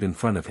appeared in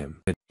front of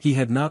him. He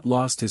had not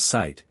lost his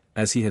sight,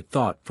 as he had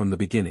thought from the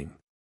beginning.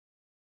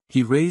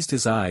 He raised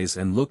his eyes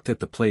and looked at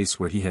the place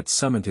where he had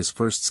summoned his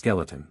first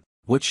skeleton.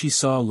 What she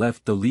saw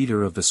left the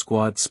leader of the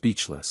squad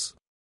speechless.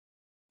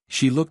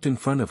 She looked in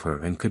front of her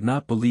and could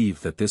not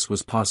believe that this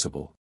was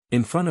possible.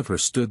 In front of her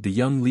stood the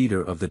young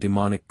leader of the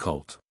demonic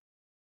cult.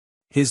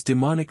 His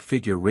demonic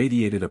figure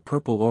radiated a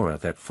purple aura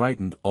that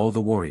frightened all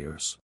the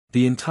warriors.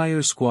 The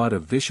entire squad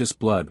of Vicious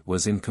Blood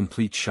was in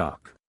complete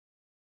shock.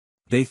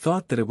 They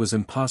thought that it was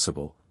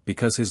impossible,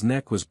 because his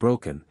neck was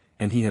broken,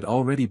 and he had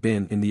already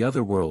been in the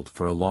other world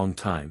for a long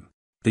time.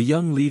 The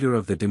young leader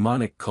of the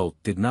demonic cult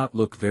did not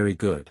look very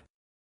good.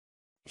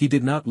 He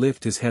did not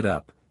lift his head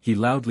up, he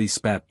loudly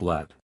spat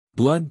blood.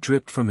 Blood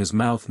dripped from his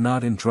mouth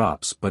not in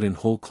drops but in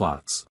whole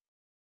clots.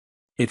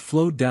 It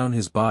flowed down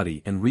his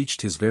body and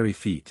reached his very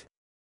feet.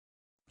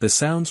 The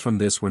sounds from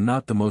this were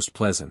not the most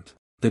pleasant.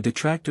 The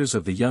detractors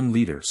of the young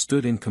leader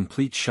stood in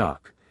complete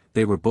shock,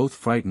 they were both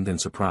frightened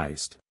and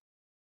surprised.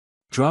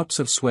 Drops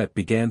of sweat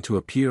began to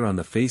appear on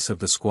the face of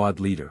the squad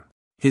leader.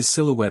 His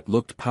silhouette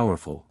looked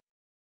powerful.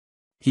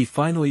 He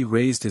finally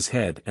raised his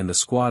head and the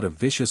squad of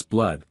Vicious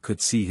Blood could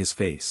see his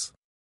face.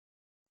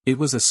 It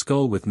was a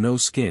skull with no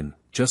skin,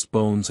 just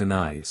bones and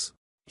eyes.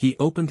 He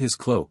opened his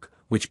cloak,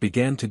 which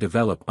began to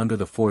develop under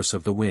the force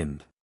of the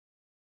wind.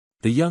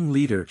 The young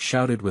leader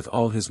shouted with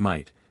all his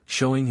might,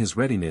 showing his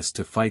readiness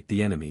to fight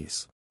the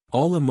enemies.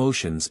 All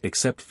emotions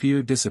except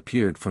fear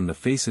disappeared from the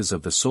faces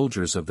of the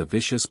soldiers of the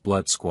Vicious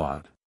Blood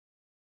squad.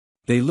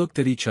 They looked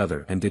at each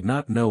other and did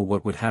not know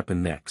what would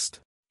happen next.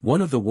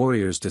 One of the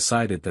warriors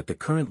decided that the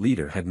current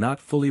leader had not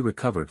fully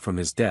recovered from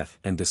his death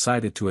and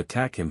decided to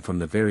attack him from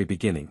the very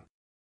beginning.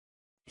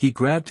 He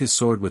grabbed his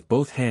sword with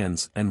both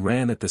hands and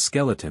ran at the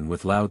skeleton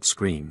with loud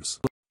screams.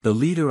 The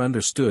leader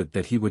understood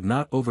that he would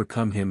not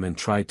overcome him and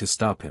tried to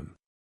stop him.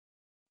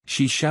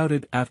 She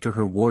shouted after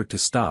her ward to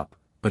stop,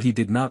 but he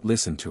did not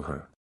listen to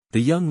her.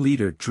 The young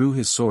leader drew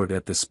his sword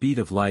at the speed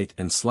of light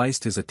and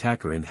sliced his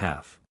attacker in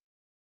half.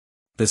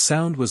 The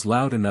sound was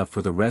loud enough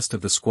for the rest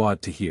of the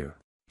squad to hear.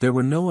 There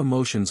were no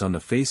emotions on the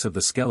face of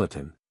the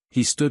skeleton,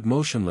 he stood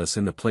motionless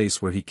in the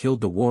place where he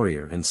killed the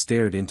warrior and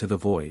stared into the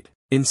void.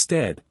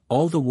 Instead,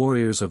 all the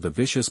warriors of the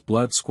Vicious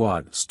Blood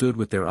squad stood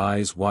with their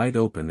eyes wide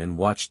open and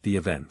watched the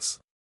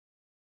events.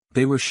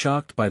 They were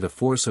shocked by the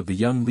force of the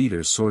young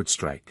leader's sword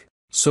strike.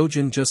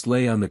 Sojun just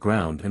lay on the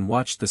ground and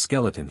watched the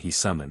skeleton he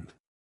summoned.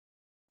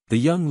 The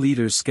young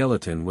leader's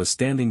skeleton was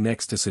standing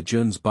next to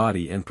Sejun's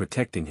body and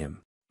protecting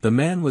him. The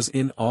man was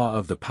in awe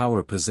of the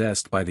power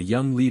possessed by the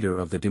young leader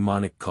of the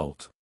demonic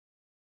cult.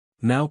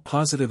 Now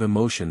positive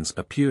emotions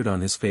appeared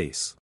on his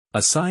face.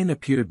 A sign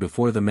appeared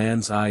before the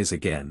man's eyes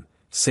again,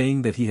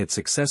 saying that he had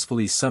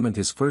successfully summoned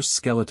his first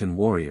skeleton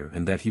warrior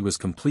and that he was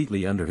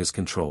completely under his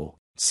control.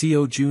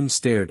 Seo-jun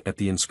stared at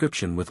the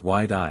inscription with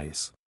wide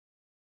eyes.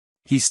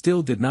 He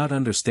still did not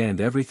understand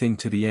everything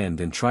to the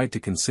end and tried to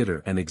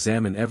consider and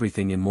examine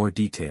everything in more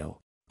detail.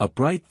 A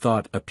bright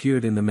thought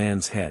appeared in the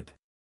man's head.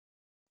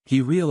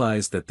 He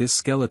realized that this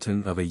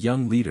skeleton of a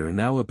young leader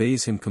now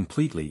obeys him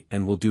completely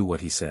and will do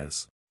what he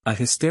says. A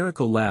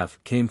hysterical laugh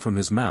came from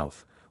his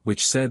mouth,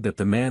 which said that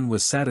the man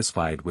was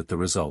satisfied with the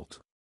result.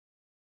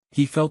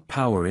 He felt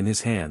power in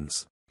his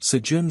hands.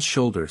 Sejun's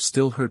shoulder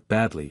still hurt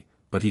badly,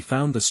 but he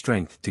found the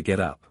strength to get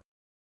up.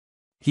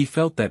 He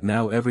felt that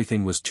now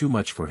everything was too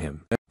much for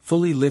him.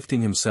 Fully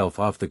lifting himself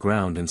off the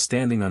ground and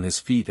standing on his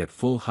feet at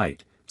full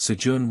height,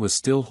 Sejun was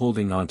still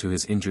holding onto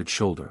his injured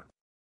shoulder.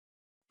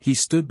 He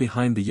stood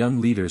behind the young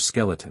leader's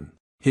skeleton.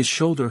 His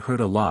shoulder hurt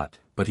a lot,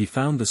 but he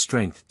found the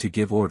strength to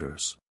give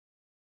orders.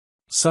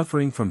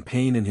 Suffering from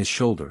pain in his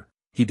shoulder,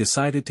 he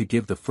decided to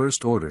give the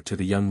first order to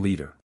the young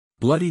leader.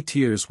 Bloody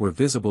tears were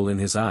visible in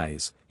his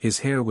eyes, his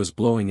hair was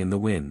blowing in the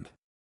wind.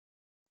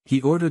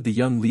 He ordered the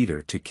young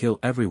leader to kill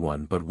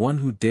everyone but one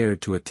who dared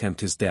to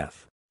attempt his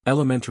death.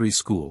 Elementary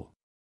school.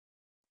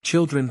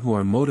 Children who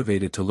are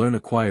motivated to learn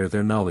acquire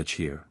their knowledge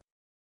here.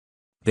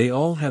 They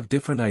all have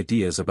different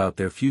ideas about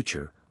their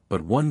future,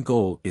 but one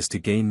goal is to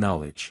gain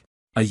knowledge.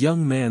 A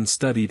young man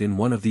studied in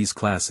one of these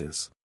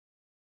classes.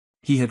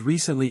 He had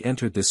recently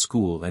entered this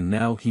school and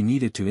now he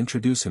needed to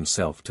introduce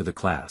himself to the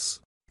class.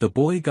 The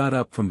boy got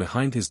up from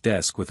behind his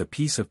desk with a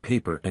piece of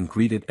paper and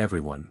greeted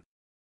everyone.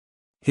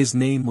 His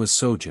name was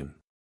Sojun.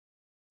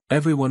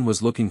 Everyone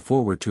was looking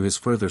forward to his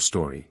further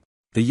story.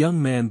 The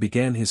young man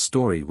began his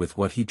story with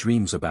what he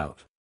dreams about.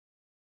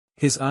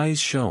 His eyes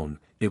shone,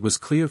 it was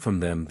clear from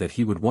them that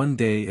he would one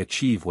day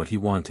achieve what he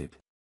wanted.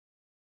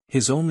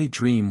 His only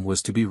dream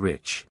was to be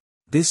rich.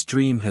 This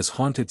dream has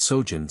haunted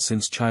Sojun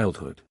since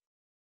childhood.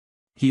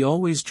 He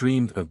always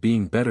dreamed of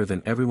being better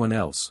than everyone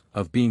else,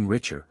 of being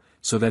richer,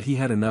 so that he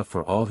had enough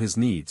for all his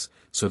needs,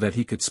 so that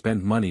he could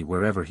spend money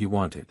wherever he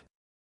wanted.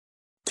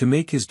 To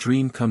make his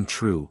dream come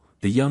true,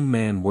 the young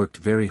man worked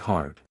very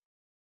hard.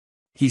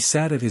 He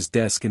sat at his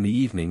desk in the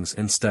evenings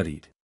and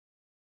studied.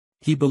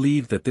 He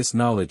believed that this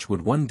knowledge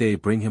would one day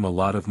bring him a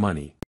lot of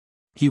money.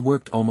 He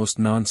worked almost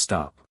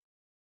non-stop.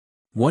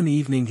 One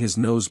evening his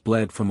nose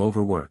bled from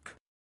overwork.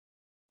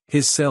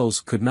 His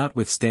cells could not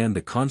withstand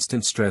the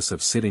constant stress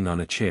of sitting on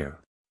a chair.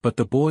 But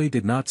the boy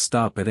did not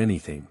stop at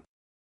anything.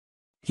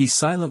 He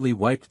silently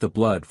wiped the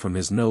blood from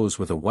his nose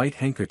with a white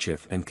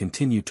handkerchief and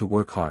continued to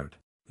work hard.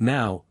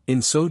 Now, in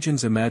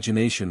Sojun's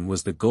imagination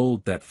was the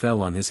gold that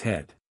fell on his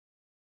head.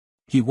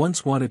 He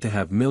once wanted to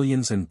have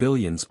millions and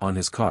billions on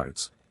his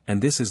cards, and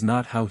this is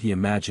not how he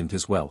imagined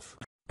his wealth.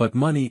 But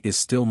money is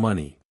still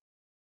money.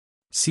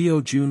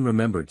 Seo-jun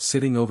remembered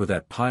sitting over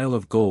that pile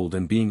of gold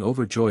and being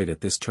overjoyed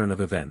at this turn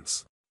of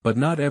events. But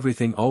not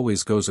everything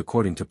always goes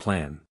according to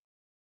plan.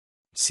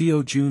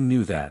 Seo-jun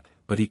knew that,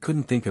 but he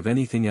couldn't think of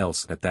anything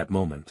else at that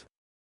moment.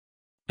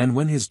 And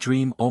when his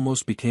dream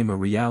almost became a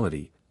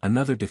reality,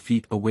 another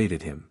defeat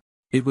awaited him.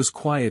 It was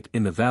quiet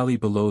in the valley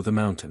below the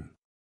mountain.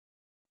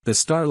 The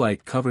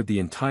starlight covered the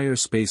entire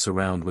space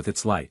around with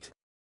its light.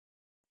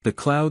 The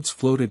clouds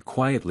floated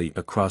quietly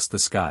across the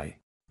sky,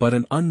 but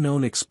an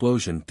unknown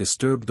explosion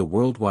disturbed the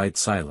worldwide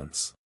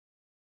silence.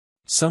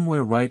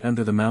 Somewhere right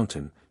under the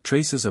mountain,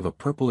 traces of a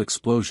purple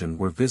explosion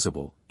were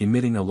visible,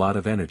 emitting a lot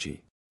of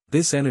energy.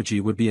 This energy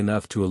would be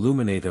enough to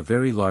illuminate a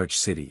very large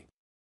city.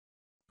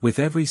 With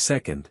every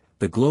second,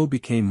 the glow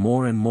became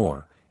more and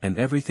more, and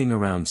everything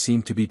around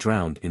seemed to be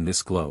drowned in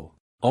this glow.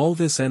 All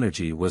this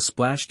energy was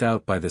splashed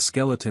out by the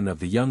skeleton of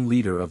the young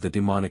leader of the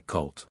demonic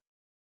cult.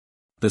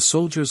 The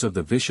soldiers of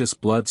the vicious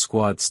blood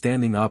squad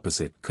standing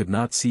opposite could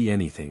not see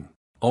anything.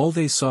 All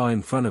they saw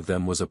in front of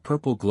them was a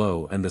purple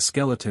glow and the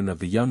skeleton of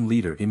the young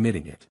leader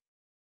emitting it.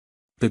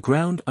 The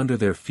ground under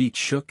their feet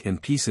shook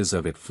and pieces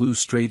of it flew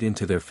straight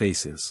into their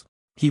faces.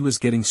 He was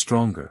getting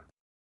stronger.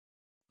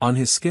 On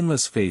his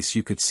skinless face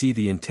you could see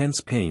the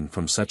intense pain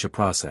from such a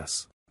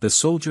process. The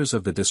soldiers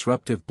of the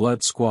disruptive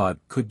blood squad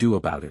could do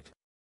about it.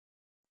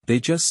 They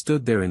just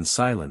stood there in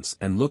silence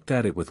and looked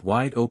at it with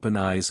wide open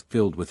eyes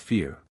filled with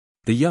fear.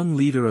 The young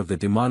leader of the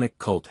demonic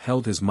cult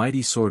held his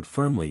mighty sword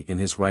firmly in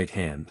his right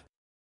hand.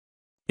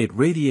 It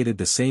radiated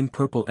the same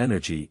purple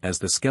energy as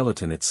the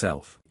skeleton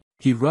itself.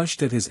 He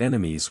rushed at his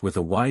enemies with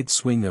a wide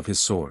swing of his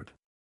sword.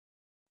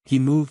 He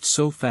moved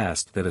so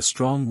fast that a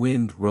strong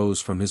wind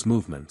rose from his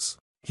movements.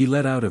 He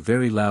let out a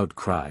very loud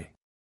cry.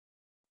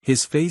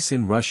 His face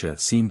in Russia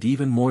seemed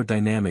even more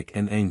dynamic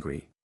and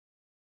angry.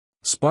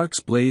 Sparks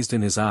blazed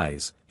in his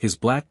eyes, his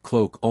black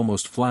cloak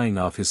almost flying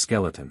off his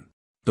skeleton.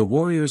 The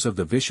warriors of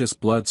the vicious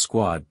blood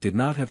squad did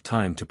not have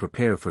time to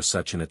prepare for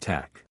such an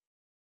attack.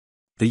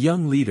 The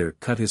young leader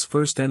cut his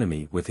first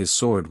enemy with his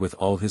sword with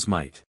all his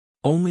might.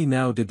 Only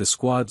now did the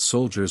squad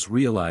soldiers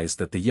realize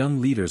that the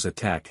young leader's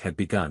attack had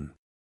begun.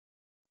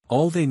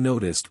 All they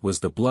noticed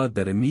was the blood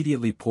that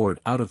immediately poured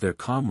out of their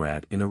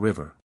comrade in a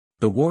river.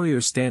 The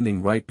warrior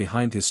standing right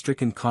behind his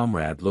stricken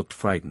comrade looked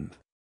frightened.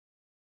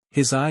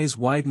 His eyes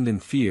widened in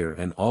fear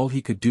and all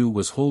he could do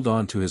was hold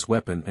on to his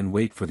weapon and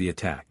wait for the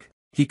attack.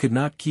 He could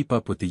not keep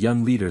up with the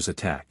young leader's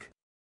attack.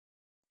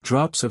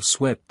 Drops of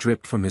sweat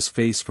dripped from his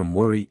face from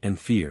worry and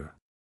fear.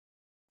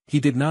 He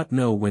did not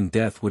know when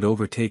death would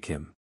overtake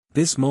him.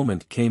 This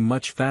moment came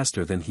much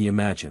faster than he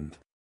imagined.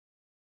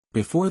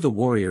 Before the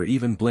warrior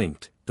even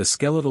blinked, the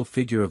skeletal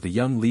figure of the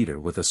young leader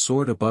with a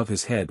sword above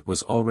his head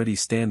was already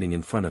standing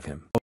in front of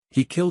him.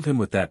 He killed him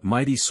with that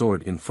mighty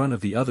sword in front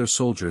of the other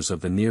soldiers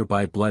of the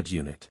nearby blood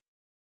unit.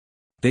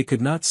 They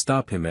could not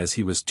stop him as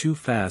he was too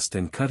fast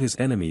and cut his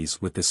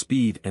enemies with the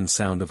speed and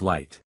sound of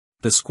light.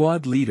 The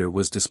squad leader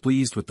was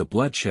displeased with the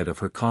bloodshed of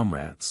her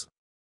comrades.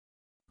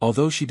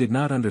 Although she did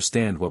not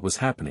understand what was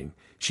happening,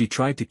 she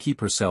tried to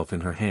keep herself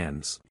in her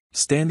hands.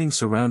 Standing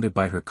surrounded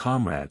by her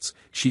comrades,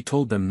 she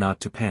told them not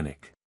to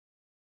panic.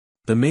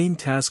 The main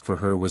task for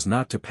her was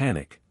not to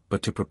panic,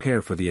 but to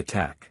prepare for the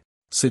attack.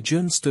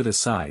 Sejun stood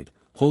aside,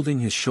 holding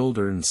his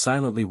shoulder and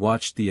silently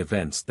watched the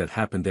events that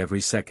happened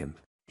every second.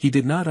 He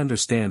did not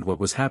understand what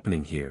was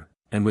happening here,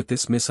 and with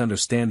this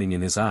misunderstanding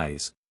in his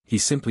eyes, he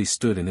simply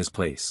stood in his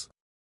place.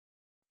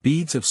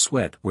 Beads of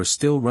sweat were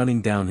still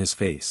running down his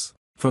face.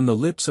 From the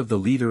lips of the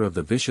leader of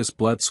the vicious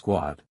blood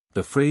squad,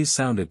 the phrase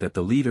sounded that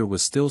the leader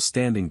was still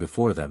standing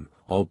before them,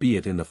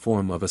 albeit in the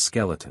form of a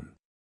skeleton.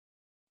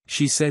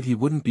 She said he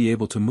wouldn't be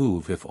able to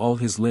move if all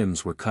his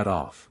limbs were cut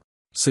off.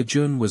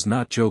 Sejun was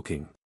not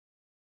joking.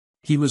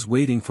 He was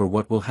waiting for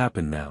what will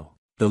happen now.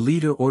 The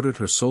leader ordered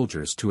her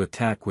soldiers to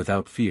attack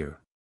without fear.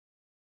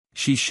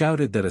 She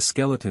shouted that a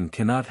skeleton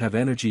cannot have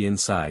energy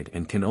inside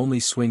and can only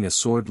swing a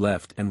sword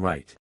left and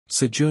right.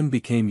 Sejun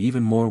became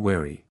even more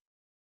wary.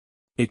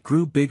 It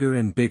grew bigger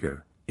and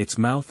bigger, its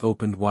mouth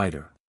opened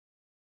wider.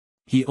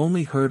 He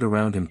only heard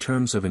around him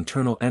terms of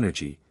internal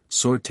energy,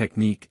 sword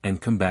technique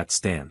and combat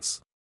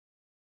stance.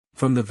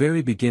 From the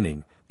very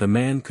beginning, the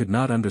man could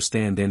not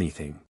understand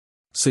anything.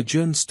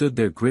 Sejun stood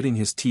there gritting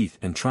his teeth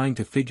and trying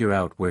to figure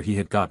out where he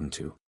had gotten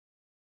to.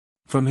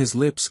 From his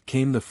lips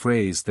came the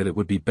phrase that it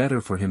would be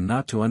better for him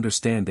not to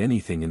understand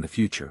anything in the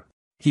future.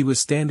 He was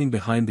standing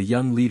behind the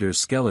young leader's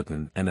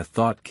skeleton and a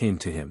thought came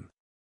to him.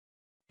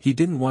 He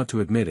didn't want to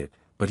admit it,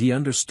 but he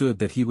understood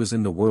that he was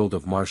in the world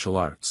of martial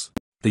arts.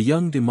 The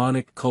young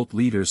demonic cult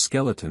leader's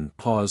skeleton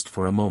paused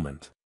for a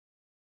moment.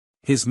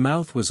 His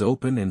mouth was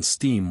open and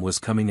steam was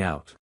coming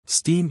out.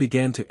 Steam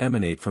began to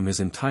emanate from his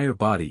entire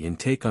body and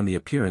take on the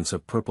appearance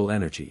of purple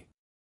energy.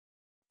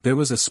 There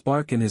was a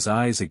spark in his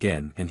eyes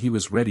again and he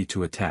was ready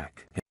to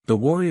attack. The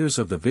warriors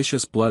of the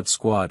vicious blood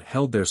squad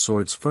held their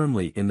swords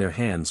firmly in their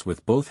hands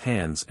with both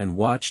hands and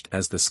watched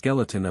as the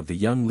skeleton of the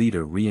young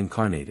leader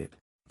reincarnated.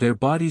 Their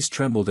bodies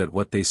trembled at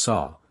what they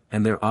saw,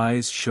 and their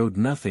eyes showed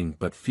nothing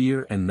but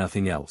fear and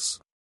nothing else.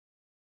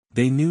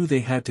 They knew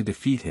they had to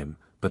defeat him,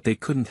 but they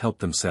couldn't help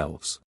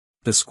themselves.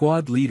 The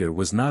squad leader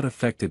was not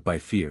affected by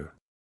fear.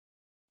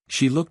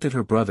 She looked at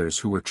her brothers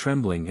who were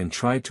trembling and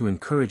tried to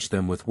encourage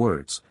them with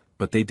words,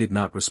 but they did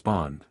not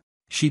respond.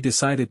 She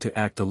decided to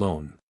act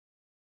alone.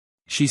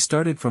 She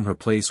started from her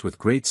place with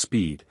great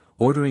speed,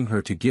 ordering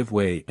her to give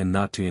way and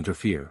not to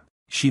interfere.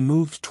 She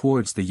moved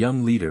towards the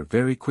young leader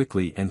very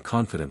quickly and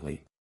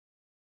confidently.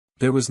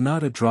 There was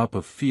not a drop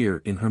of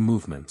fear in her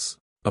movements.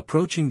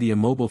 Approaching the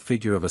immobile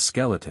figure of a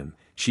skeleton,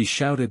 she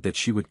shouted that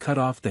she would cut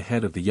off the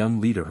head of the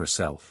young leader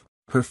herself.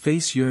 Her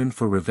face yearned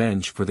for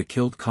revenge for the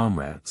killed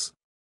comrades.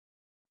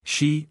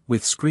 She,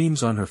 with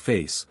screams on her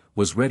face,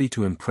 was ready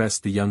to impress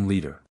the young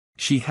leader.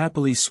 She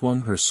happily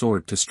swung her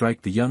sword to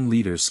strike the young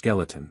leader's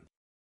skeleton.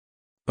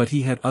 But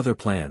he had other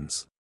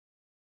plans.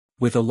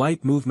 With a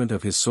light movement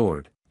of his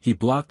sword, he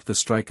blocked the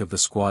strike of the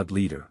squad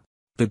leader.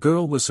 The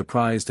girl was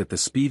surprised at the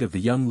speed of the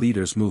young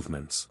leader's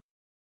movements.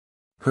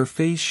 Her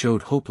face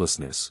showed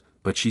hopelessness,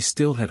 but she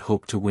still had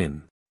hope to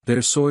win.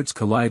 Their swords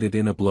collided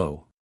in a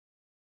blow.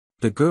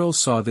 The girl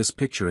saw this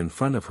picture in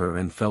front of her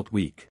and felt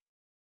weak.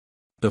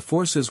 The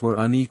forces were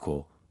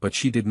unequal, but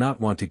she did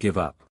not want to give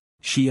up.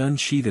 She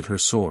unsheathed her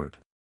sword.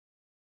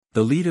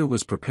 The leader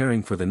was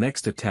preparing for the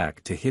next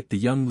attack to hit the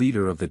young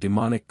leader of the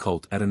demonic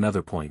cult at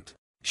another point.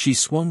 She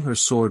swung her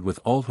sword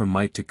with all her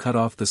might to cut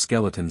off the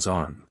skeleton's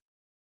arm.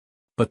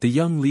 But the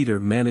young leader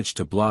managed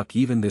to block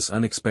even this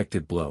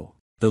unexpected blow.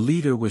 The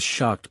leader was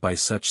shocked by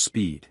such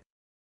speed.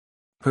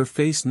 Her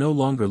face no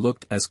longer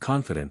looked as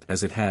confident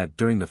as it had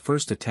during the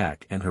first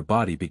attack and her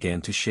body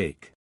began to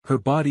shake. Her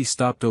body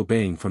stopped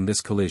obeying from this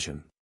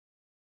collision.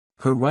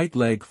 Her right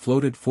leg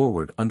floated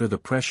forward under the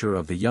pressure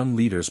of the young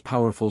leader's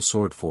powerful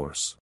sword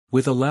force.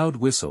 With a loud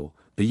whistle,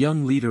 the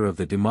young leader of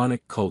the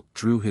demonic cult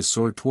drew his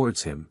sword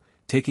towards him,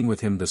 taking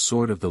with him the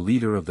sword of the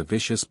leader of the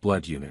vicious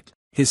blood unit.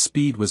 His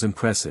speed was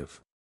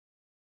impressive.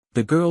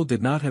 The girl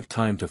did not have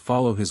time to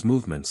follow his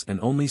movements and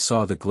only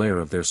saw the glare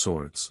of their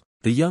swords.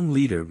 The young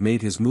leader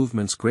made his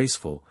movements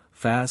graceful,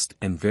 fast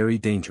and very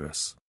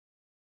dangerous.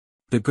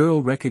 The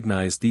girl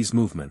recognized these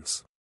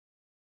movements.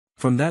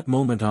 From that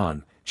moment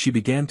on, she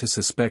began to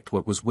suspect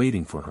what was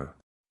waiting for her.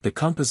 The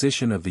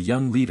composition of the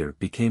young leader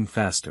became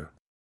faster.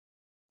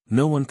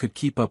 No one could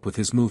keep up with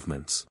his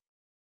movements.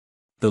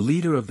 The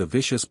leader of the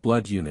vicious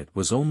blood unit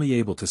was only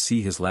able to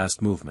see his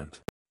last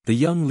movement. The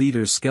young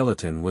leader's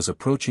skeleton was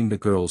approaching the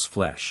girl's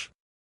flesh.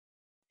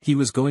 He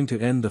was going to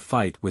end the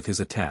fight with his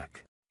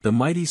attack. The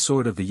mighty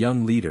sword of the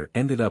young leader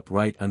ended up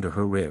right under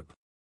her rib.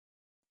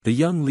 The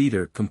young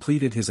leader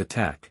completed his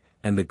attack,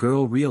 and the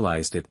girl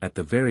realized it at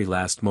the very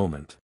last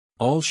moment.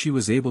 All she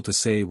was able to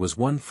say was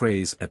one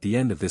phrase at the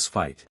end of this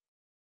fight.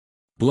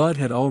 Blood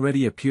had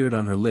already appeared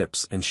on her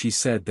lips and she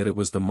said that it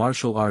was the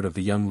martial art of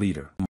the young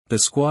leader. The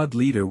squad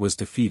leader was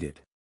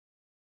defeated.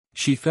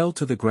 She fell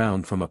to the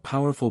ground from a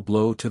powerful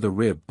blow to the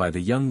rib by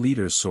the young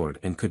leader's sword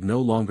and could no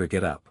longer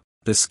get up.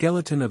 The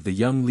skeleton of the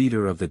young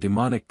leader of the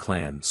demonic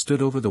clan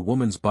stood over the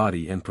woman's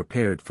body and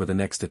prepared for the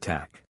next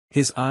attack.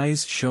 His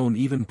eyes shone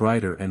even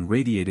brighter and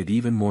radiated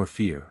even more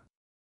fear.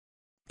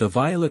 The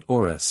violet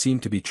aura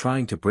seemed to be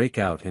trying to break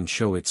out and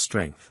show its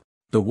strength.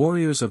 The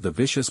warriors of the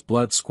Vicious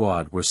Blood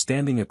Squad were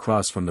standing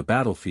across from the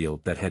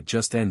battlefield that had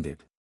just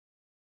ended.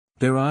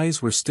 Their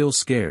eyes were still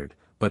scared,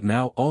 but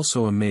now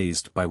also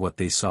amazed by what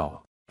they saw.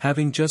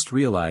 Having just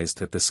realized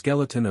that the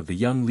skeleton of the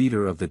young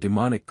leader of the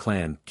demonic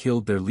clan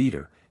killed their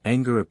leader,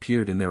 anger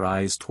appeared in their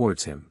eyes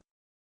towards him.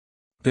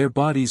 Their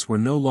bodies were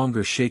no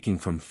longer shaking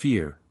from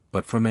fear,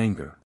 but from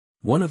anger.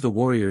 One of the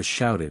warriors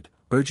shouted,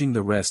 urging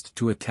the rest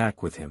to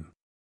attack with him.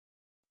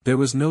 There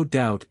was no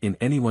doubt in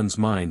anyone's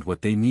mind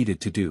what they needed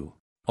to do.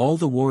 All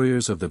the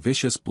warriors of the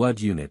Vicious Blood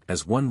unit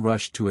as one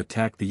rushed to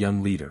attack the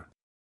young leader.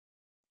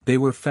 They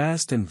were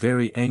fast and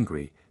very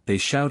angry, they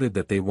shouted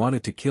that they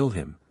wanted to kill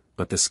him,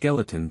 but the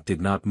skeleton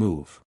did not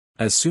move.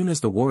 As soon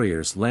as the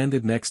warriors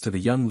landed next to the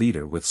young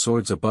leader with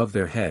swords above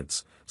their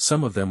heads,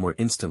 some of them were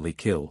instantly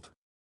killed.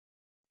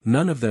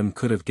 None of them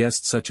could have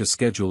guessed such a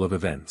schedule of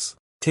events.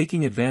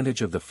 Taking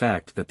advantage of the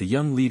fact that the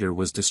young leader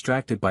was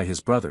distracted by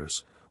his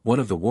brothers, one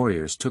of the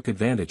warriors took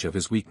advantage of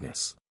his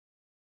weakness.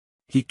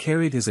 He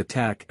carried his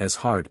attack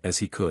as hard as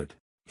he could.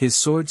 His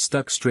sword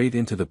stuck straight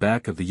into the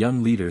back of the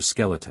young leader's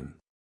skeleton.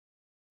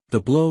 The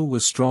blow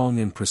was strong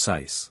and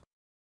precise.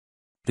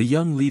 The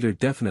young leader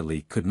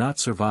definitely could not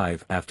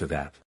survive after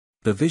that.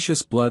 The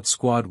Vicious Blood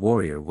Squad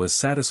warrior was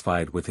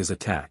satisfied with his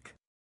attack.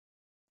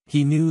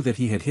 He knew that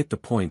he had hit the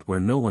point where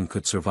no one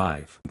could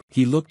survive.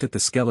 He looked at the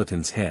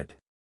skeleton's head.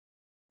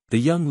 The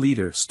young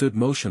leader stood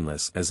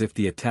motionless as if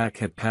the attack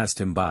had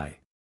passed him by.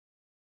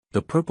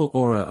 The purple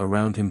aura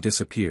around him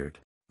disappeared.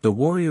 The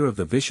warrior of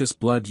the Vicious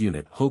Blood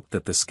unit hoped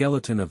that the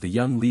skeleton of the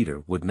young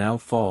leader would now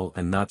fall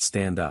and not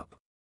stand up.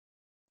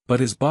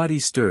 But his body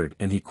stirred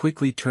and he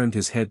quickly turned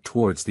his head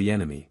towards the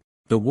enemy.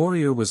 The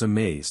warrior was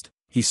amazed,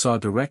 he saw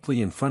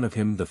directly in front of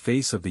him the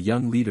face of the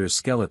young leader's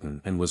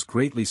skeleton and was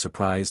greatly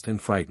surprised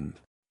and frightened.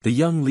 The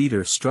young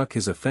leader struck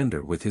his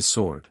offender with his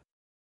sword.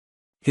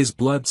 His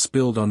blood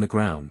spilled on the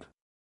ground.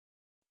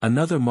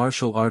 Another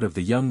martial art of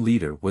the young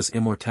leader was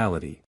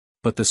immortality.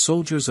 But the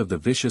soldiers of the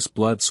Vicious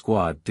Blood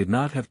Squad did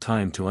not have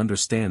time to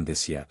understand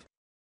this yet.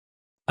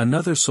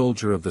 Another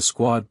soldier of the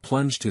squad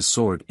plunged his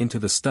sword into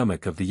the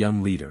stomach of the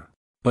young leader.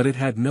 But it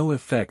had no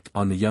effect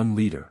on the young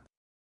leader.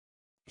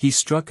 He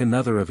struck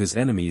another of his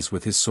enemies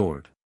with his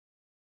sword.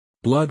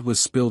 Blood was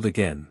spilled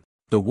again.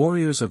 The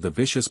warriors of the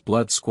Vicious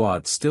Blood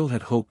Squad still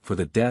had hope for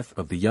the death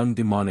of the young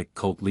demonic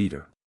cult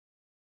leader.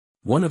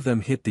 One of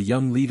them hit the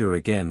young leader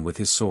again with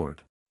his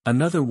sword.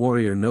 Another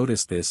warrior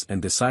noticed this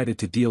and decided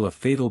to deal a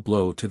fatal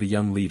blow to the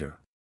young leader.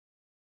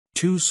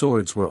 Two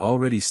swords were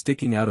already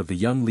sticking out of the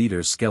young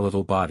leader's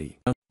skeletal body,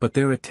 but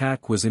their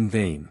attack was in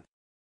vain.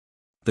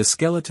 The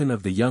skeleton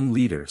of the young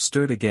leader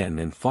stirred again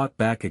and fought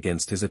back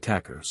against his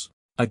attackers.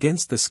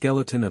 Against the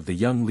skeleton of the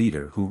young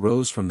leader who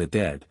rose from the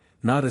dead,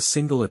 not a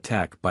single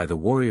attack by the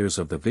warriors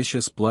of the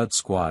Vicious Blood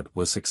Squad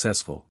was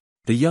successful.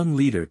 The young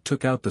leader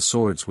took out the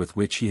swords with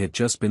which he had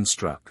just been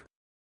struck.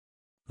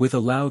 With a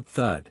loud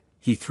thud,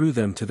 he threw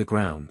them to the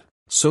ground.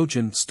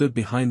 Sojin stood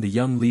behind the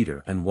young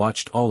leader and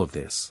watched all of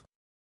this.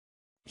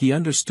 He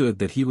understood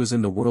that he was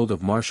in the world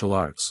of martial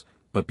arts,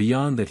 but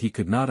beyond that he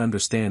could not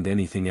understand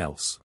anything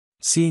else.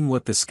 Seeing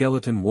what the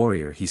skeleton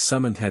warrior he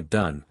summoned had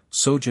done,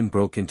 Sojin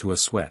broke into a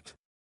sweat.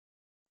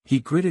 He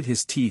gritted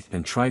his teeth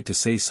and tried to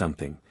say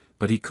something,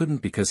 but he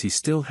couldn't because he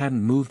still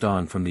hadn't moved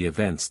on from the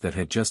events that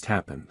had just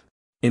happened.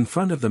 In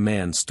front of the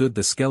man stood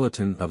the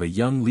skeleton of a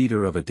young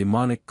leader of a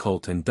demonic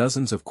cult and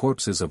dozens of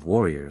corpses of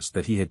warriors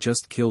that he had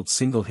just killed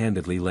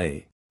single-handedly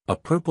lay. A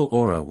purple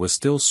aura was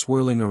still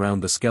swirling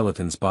around the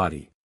skeleton's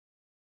body.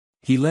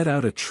 He let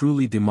out a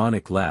truly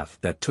demonic laugh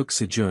that took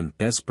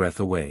Sejun's breath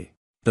away.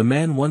 The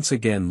man once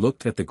again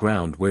looked at the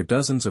ground where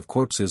dozens of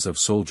corpses of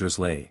soldiers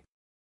lay.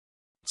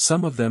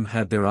 Some of them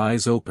had their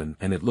eyes open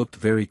and it looked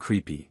very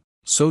creepy.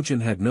 Sojin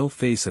had no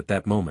face at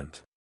that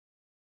moment.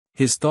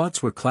 His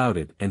thoughts were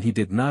clouded and he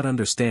did not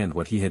understand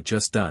what he had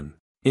just done.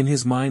 In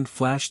his mind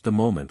flashed the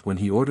moment when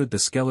he ordered the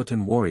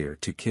skeleton warrior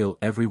to kill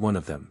every one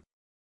of them.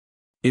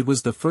 It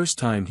was the first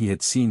time he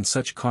had seen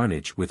such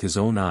carnage with his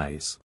own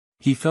eyes.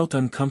 He felt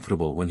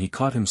uncomfortable when he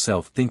caught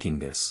himself thinking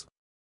this.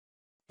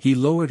 He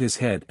lowered his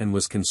head and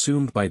was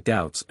consumed by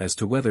doubts as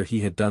to whether he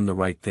had done the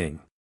right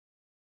thing.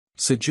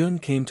 Sejun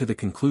came to the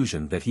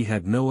conclusion that he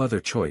had no other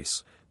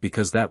choice,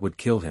 because that would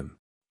kill him.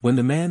 When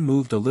the man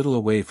moved a little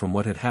away from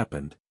what had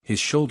happened, his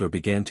shoulder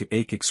began to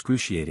ache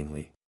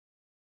excruciatingly.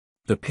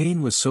 The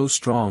pain was so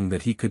strong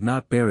that he could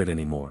not bear it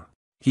anymore.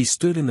 He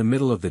stood in the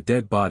middle of the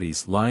dead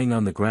bodies lying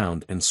on the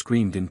ground and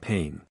screamed in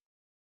pain.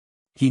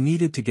 He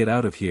needed to get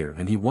out of here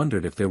and he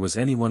wondered if there was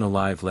anyone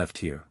alive left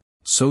here.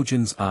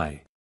 Sojin's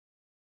eye.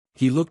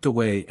 He looked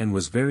away and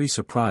was very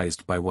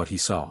surprised by what he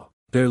saw.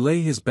 There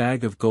lay his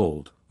bag of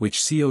gold, which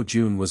Seo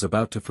Jun was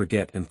about to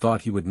forget and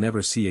thought he would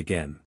never see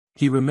again.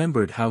 He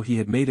remembered how he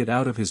had made it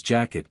out of his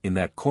jacket in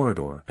that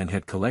corridor and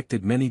had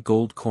collected many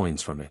gold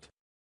coins from it.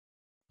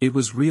 It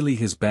was really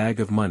his bag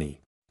of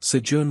money.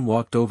 Sejun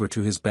walked over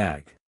to his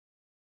bag.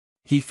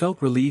 He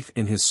felt relief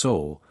in his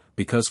soul,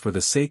 because for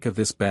the sake of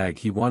this bag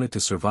he wanted to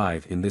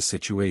survive in this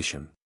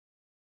situation.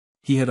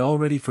 He had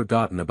already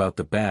forgotten about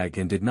the bag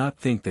and did not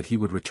think that he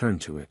would return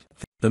to it.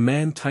 The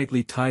man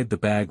tightly tied the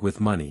bag with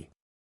money.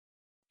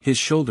 His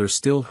shoulder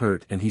still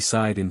hurt and he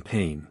sighed in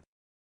pain.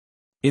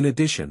 In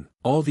addition,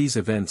 all these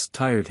events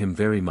tired him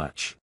very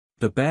much.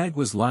 The bag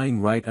was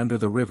lying right under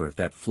the river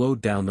that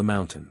flowed down the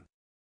mountain.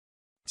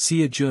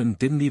 Seo-jun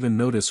didn't even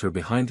notice her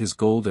behind his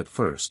gold at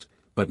first,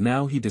 but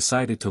now he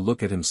decided to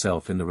look at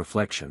himself in the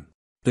reflection.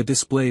 The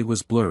display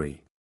was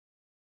blurry.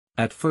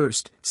 At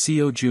first,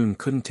 Seo-jun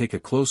couldn't take a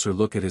closer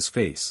look at his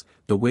face,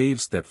 the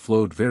waves that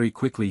flowed very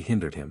quickly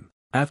hindered him.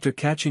 After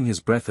catching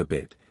his breath a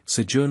bit,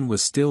 Sejun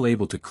was still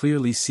able to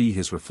clearly see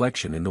his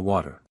reflection in the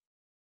water.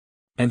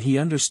 And he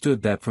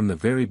understood that from the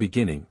very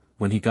beginning,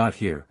 when he got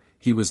here,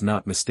 he was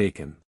not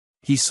mistaken.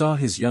 He saw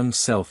his young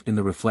self in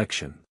the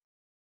reflection.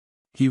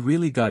 He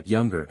really got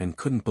younger and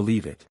couldn't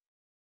believe it.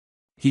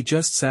 He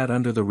just sat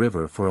under the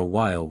river for a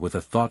while with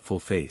a thoughtful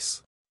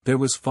face. There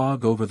was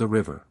fog over the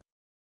river.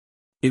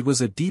 It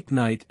was a deep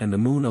night and the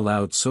moon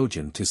allowed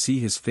Sojun to see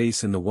his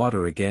face in the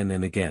water again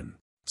and again.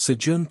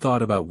 Sejun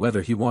thought about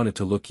whether he wanted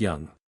to look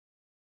young.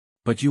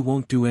 But you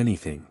won't do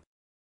anything.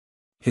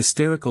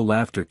 Hysterical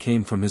laughter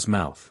came from his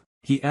mouth.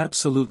 He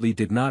absolutely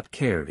did not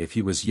care if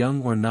he was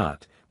young or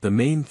not, the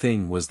main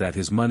thing was that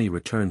his money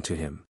returned to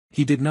him.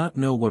 He did not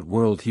know what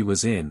world he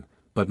was in,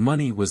 but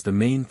money was the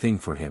main thing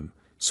for him,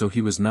 so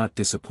he was not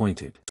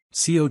disappointed.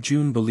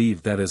 Seo-jun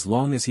believed that as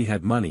long as he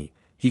had money,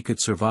 he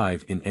could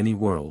survive in any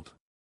world.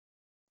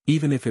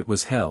 Even if it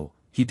was hell,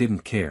 he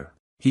didn't care.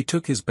 He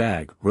took his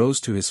bag,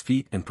 rose to his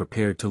feet and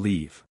prepared to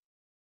leave.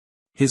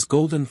 His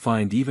golden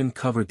find even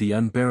covered the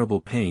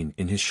unbearable pain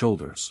in his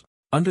shoulders.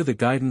 Under the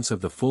guidance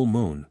of the full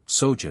moon,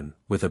 Sojun,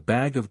 with a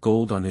bag of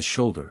gold on his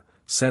shoulder,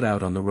 set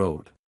out on the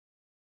road.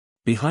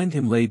 Behind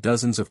him lay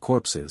dozens of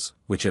corpses,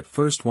 which at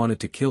first wanted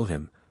to kill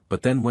him,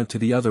 but then went to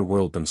the other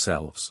world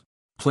themselves.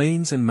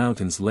 Plains and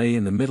mountains lay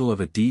in the middle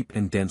of a deep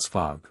and dense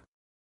fog.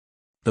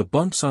 The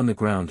bumps on the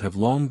ground have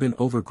long been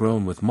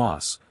overgrown with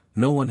moss,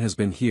 no one has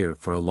been here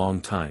for a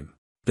long time.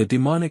 The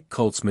demonic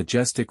cult's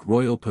majestic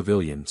royal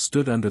pavilion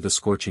stood under the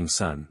scorching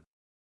sun.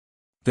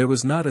 There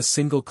was not a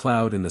single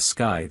cloud in the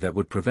sky that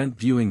would prevent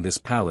viewing this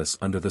palace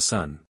under the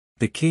sun.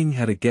 The king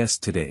had a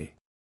guest today.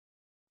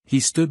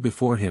 He stood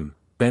before him,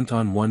 bent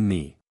on one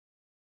knee.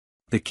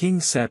 The king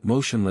sat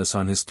motionless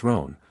on his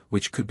throne,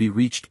 which could be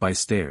reached by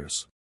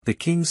stairs. The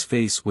king's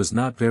face was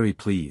not very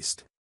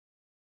pleased.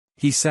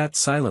 He sat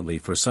silently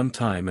for some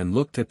time and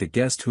looked at the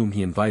guest whom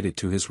he invited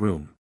to his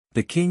room.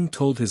 The king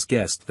told his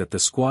guest that the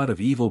squad of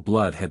evil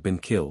blood had been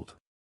killed.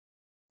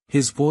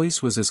 His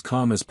voice was as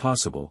calm as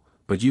possible,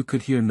 but you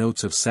could hear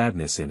notes of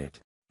sadness in it.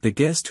 The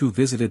guest who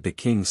visited the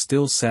king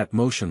still sat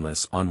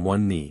motionless on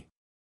one knee.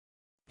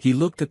 He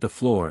looked at the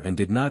floor and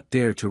did not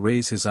dare to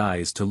raise his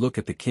eyes to look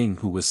at the king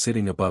who was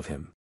sitting above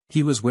him.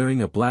 He was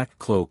wearing a black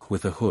cloak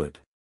with a hood.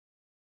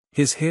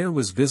 His hair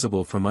was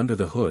visible from under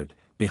the hood,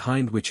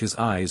 behind which his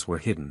eyes were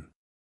hidden.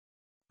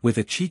 With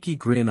a cheeky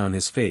grin on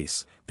his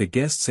face, the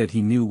guest said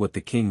he knew what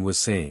the king was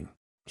saying.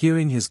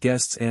 Hearing his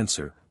guest's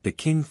answer, the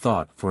king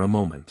thought for a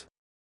moment.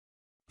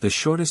 The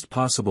shortest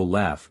possible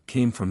laugh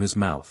came from his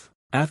mouth.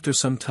 After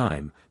some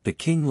time, the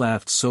king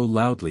laughed so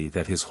loudly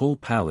that his whole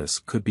palace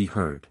could be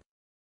heard.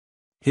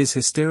 His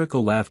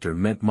hysterical laughter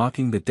meant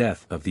mocking the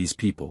death of these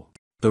people.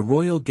 The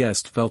royal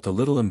guest felt a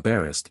little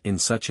embarrassed in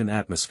such an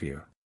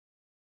atmosphere.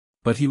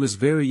 But he was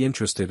very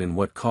interested in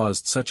what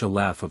caused such a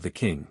laugh of the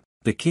king.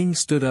 The king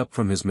stood up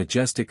from his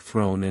majestic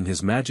throne and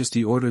his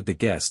majesty ordered the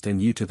guest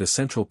and you to the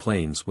central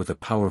plains with a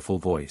powerful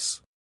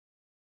voice.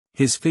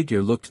 His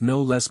figure looked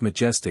no less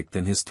majestic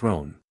than his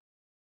throne.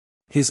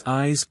 His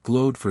eyes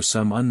glowed for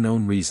some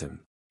unknown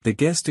reason. The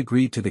guest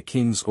agreed to the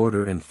king's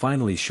order and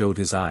finally showed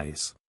his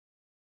eyes.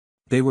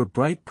 They were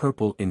bright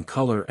purple in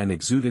color and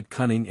exuded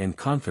cunning and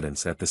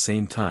confidence at the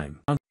same time.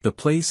 The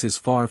place is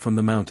far from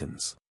the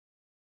mountains.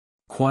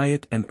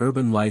 Quiet and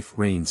urban life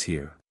reigns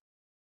here.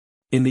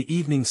 In the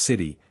evening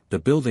city, the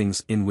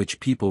buildings in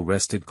which people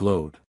rested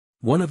glowed.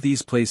 One of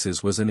these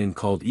places was an inn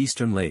called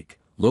Eastern Lake,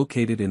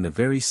 located in the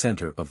very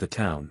center of the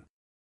town.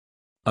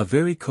 A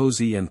very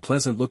cozy and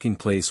pleasant-looking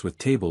place with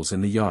tables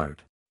in the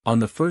yard. On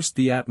the first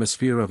the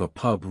atmosphere of a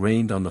pub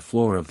reigned on the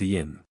floor of the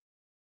inn.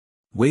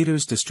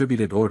 Waiters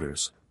distributed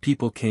orders,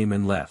 people came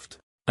and left.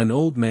 An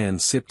old man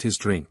sipped his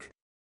drink.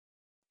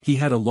 He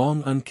had a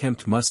long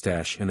unkempt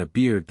mustache and a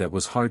beard that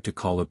was hard to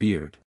call a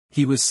beard.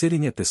 He was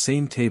sitting at the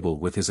same table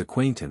with his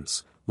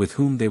acquaintance, with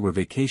whom they were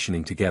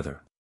vacationing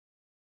together.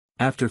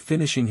 After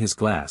finishing his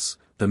glass,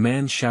 the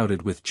man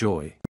shouted with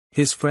joy.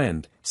 His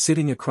friend,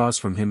 sitting across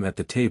from him at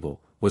the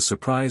table, was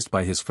surprised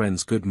by his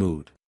friend's good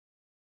mood.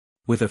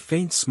 With a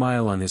faint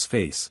smile on his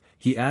face,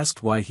 he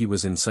asked why he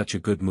was in such a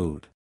good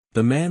mood.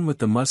 The man with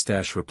the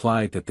mustache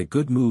replied that the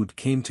good mood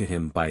came to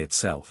him by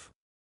itself.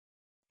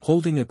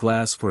 Holding a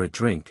glass for a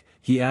drink,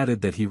 he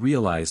added that he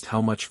realized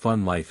how much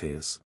fun life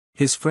is.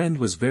 His friend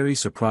was very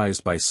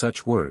surprised by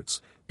such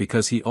words,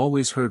 because he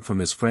always heard from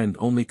his friend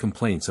only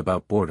complaints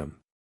about boredom.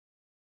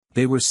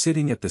 They were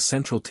sitting at the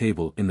central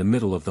table in the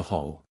middle of the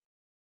hall.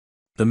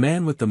 The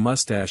man with the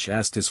mustache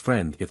asked his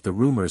friend if the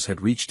rumors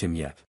had reached him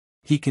yet.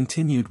 He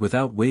continued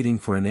without waiting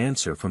for an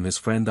answer from his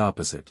friend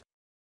opposite.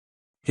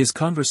 His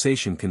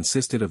conversation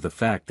consisted of the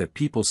fact that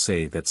people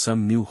say that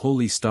some new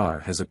holy star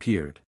has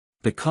appeared.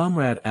 The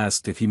comrade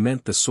asked if he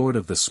meant the sword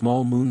of the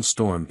small moon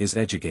storm is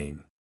edge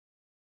again.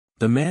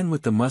 The man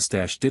with the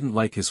mustache didn't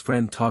like his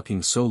friend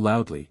talking so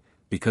loudly,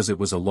 because it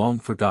was a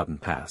long-forgotten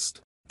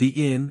past. The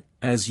inn,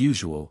 as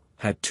usual,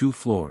 had 2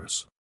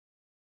 floors.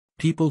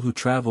 People who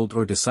traveled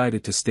or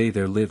decided to stay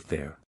there lived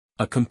there.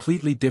 A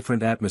completely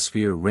different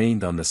atmosphere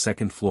reigned on the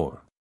 2nd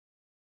floor.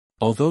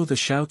 Although the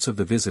shouts of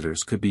the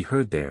visitors could be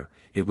heard there,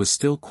 it was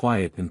still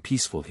quiet and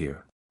peaceful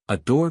here. A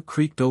door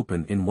creaked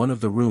open in one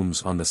of the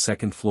rooms on the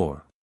 2nd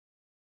floor.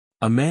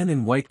 A man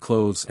in white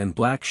clothes and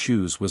black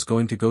shoes was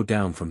going to go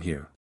down from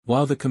here.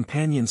 While the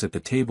companions at the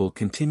table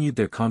continued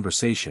their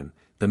conversation,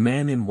 the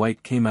man in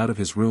white came out of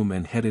his room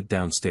and headed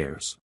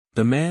downstairs.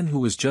 The man who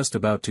was just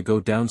about to go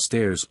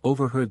downstairs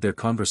overheard their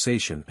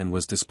conversation and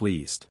was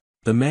displeased.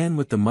 The man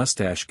with the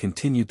mustache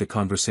continued the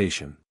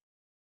conversation.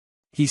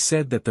 He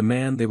said that the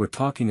man they were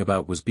talking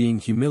about was being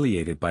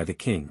humiliated by the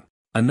king.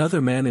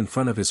 Another man in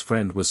front of his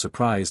friend was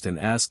surprised and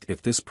asked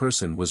if this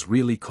person was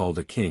really called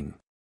a king.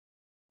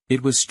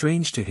 It was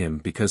strange to him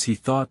because he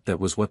thought that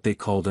was what they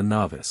called a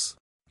novice.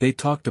 They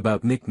talked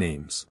about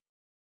nicknames.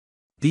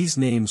 These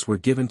names were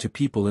given to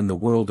people in the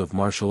world of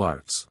martial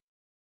arts.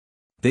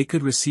 They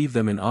could receive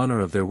them in honor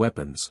of their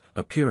weapons,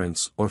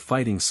 appearance or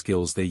fighting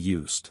skills they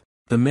used.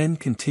 The men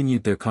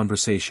continued their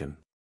conversation.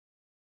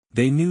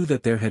 They knew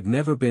that there had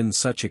never been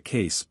such a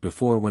case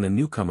before when a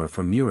newcomer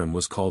from Murim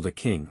was called a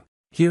king.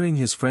 Hearing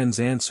his friend's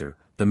answer,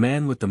 the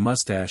man with the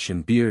mustache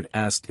and beard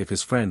asked if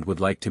his friend would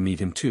like to meet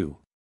him too.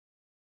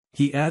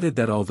 He added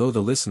that although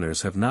the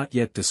listeners have not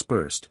yet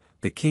dispersed,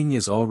 the king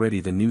is already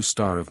the new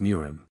star of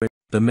Murim.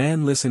 The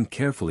man listened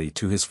carefully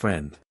to his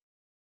friend.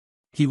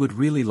 He would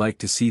really like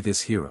to see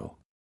this hero.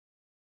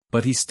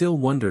 But he still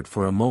wondered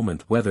for a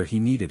moment whether he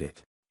needed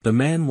it. The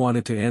man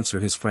wanted to answer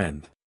his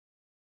friend.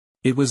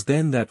 It was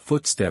then that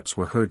footsteps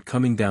were heard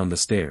coming down the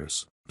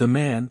stairs. The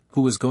man,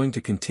 who was going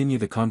to continue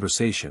the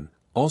conversation,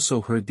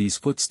 also heard these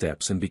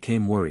footsteps and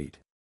became worried.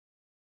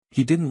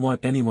 He didn't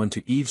want anyone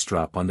to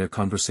eavesdrop on their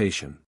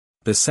conversation.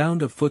 The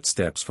sound of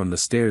footsteps from the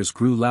stairs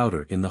grew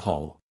louder in the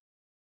hall.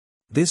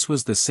 This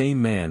was the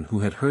same man who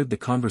had heard the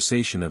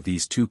conversation of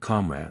these 2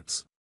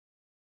 comrades.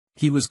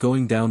 He was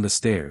going down the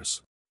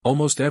stairs.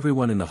 Almost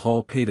everyone in the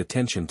hall paid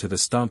attention to the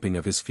stomping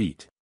of his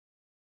feet.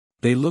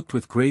 They looked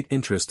with great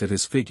interest at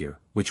his figure,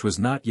 which was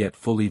not yet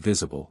fully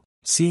visible.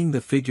 Seeing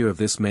the figure of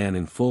this man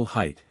in full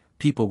height,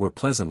 people were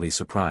pleasantly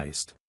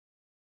surprised.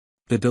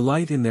 The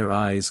delight in their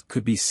eyes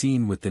could be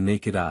seen with the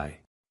naked eye.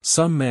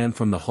 Some man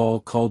from the hall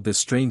called this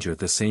stranger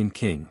the same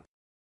king.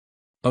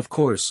 Of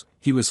course,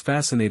 he was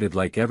fascinated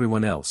like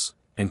everyone else,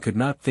 and could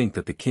not think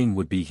that the king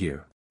would be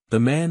here. The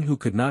man who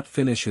could not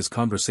finish his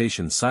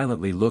conversation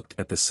silently looked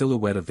at the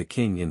silhouette of the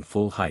king in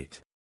full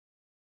height.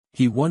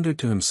 He wondered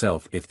to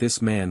himself if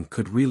this man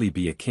could really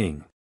be a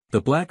king.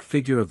 The black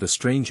figure of the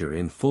stranger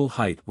in full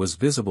height was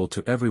visible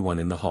to everyone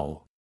in the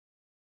hall.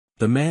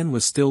 The man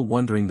was still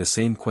wondering the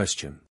same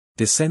question.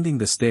 Descending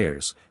the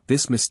stairs,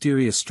 this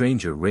mysterious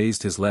stranger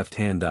raised his left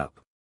hand up.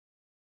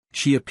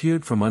 She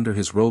appeared from under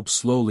his robe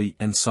slowly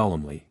and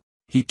solemnly.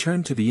 He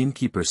turned to the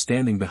innkeeper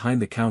standing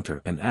behind the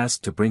counter and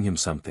asked to bring him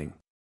something.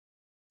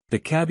 The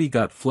cabbie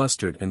got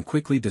flustered and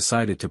quickly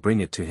decided to bring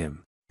it to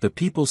him. The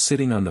people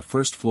sitting on the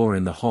 1st floor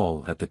in the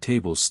hall at the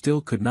tables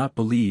still could not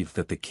believe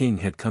that the king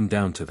had come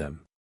down to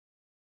them.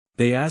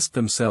 They asked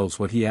themselves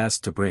what he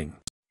asked to bring.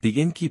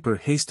 The innkeeper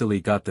hastily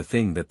got the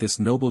thing that this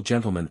noble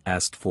gentleman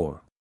asked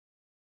for.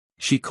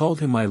 She called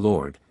him my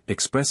lord,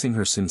 expressing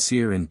her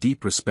sincere and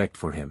deep respect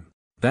for him.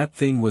 That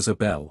thing was a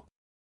bell.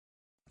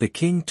 The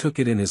king took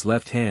it in his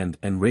left hand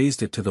and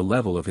raised it to the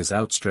level of his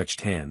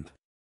outstretched hand.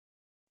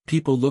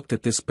 People looked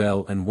at this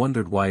bell and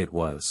wondered why it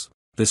was.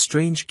 The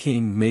strange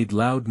king made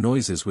loud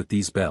noises with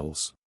these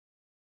bells.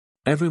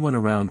 Everyone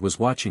around was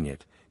watching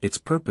it. Its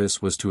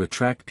purpose was to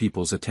attract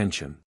people's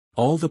attention.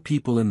 All the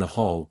people in the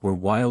hall were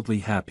wildly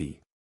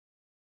happy.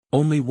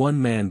 Only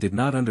one man did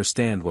not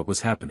understand what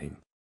was happening.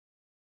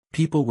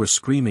 People were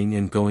screaming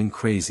and going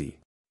crazy.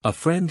 A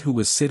friend who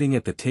was sitting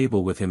at the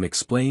table with him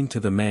explained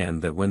to the man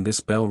that when this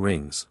bell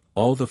rings,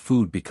 all the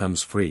food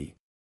becomes free.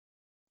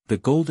 The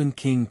Golden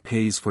King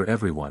pays for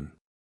everyone.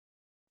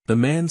 The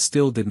man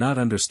still did not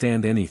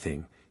understand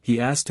anything.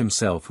 He asked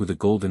himself who the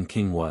Golden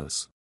King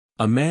was.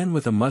 A man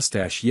with a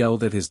mustache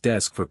yelled at his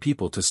desk for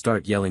people to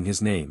start yelling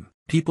his name.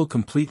 People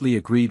completely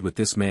agreed with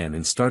this man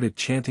and started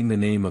chanting the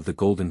name of the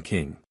Golden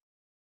King.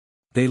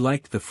 They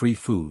liked the free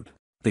food.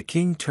 The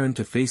king turned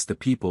to face the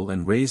people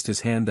and raised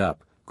his hand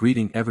up,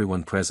 greeting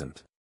everyone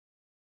present.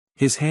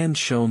 His hand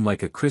shone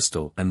like a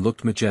crystal and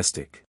looked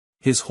majestic.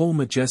 His whole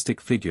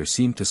majestic figure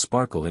seemed to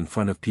sparkle in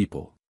front of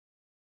people.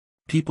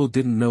 People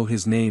didn't know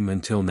his name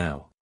until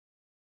now.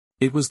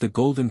 It was the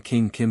Golden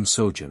King Kim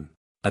Sojun,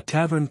 a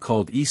tavern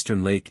called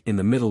Eastern Lake in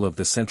the middle of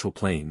the Central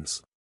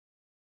Plains.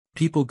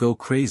 People go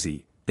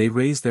crazy, they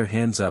raise their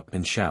hands up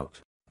and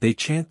shout. They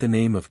chant the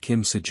name of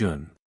Kim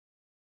Sejun.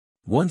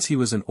 Once he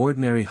was an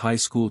ordinary high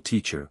school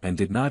teacher and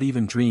did not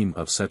even dream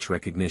of such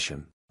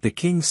recognition. The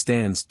king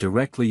stands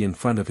directly in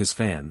front of his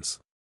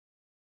fans.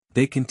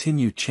 They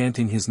continue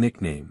chanting his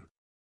nickname.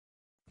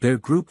 Their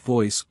group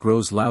voice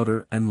grows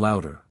louder and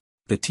louder.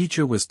 The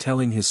teacher was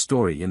telling his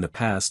story in the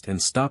past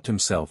and stopped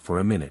himself for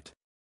a minute.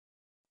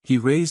 He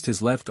raised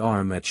his left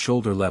arm at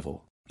shoulder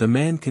level. The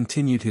man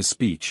continued his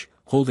speech,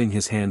 holding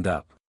his hand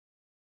up.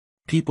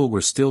 People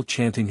were still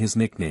chanting his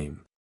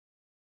nickname.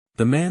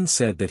 The man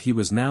said that he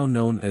was now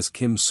known as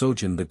Kim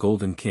Sojun, the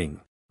Golden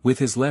King. With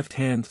his left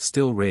hand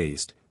still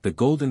raised, the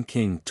Golden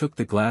King took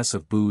the glass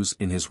of booze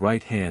in his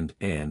right hand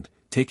and,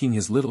 taking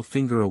his little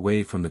finger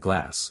away from the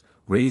glass,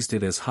 raised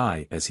it as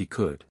high as he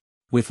could.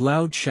 With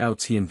loud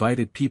shouts he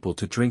invited people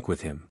to drink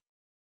with him.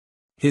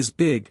 His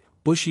big,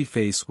 bushy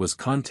face was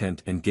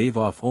content and gave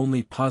off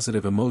only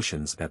positive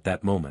emotions at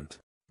that moment.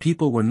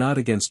 People were not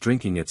against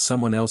drinking at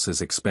someone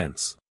else's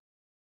expense.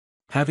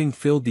 Having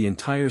filled the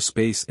entire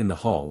space in the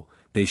hall,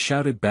 they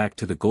shouted back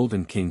to the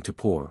Golden King to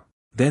pour.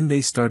 Then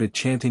they started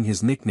chanting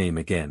his nickname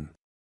again.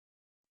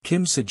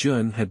 Kim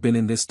Sejun had been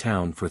in this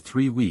town for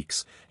 3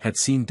 weeks, had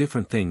seen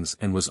different things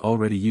and was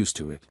already used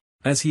to it.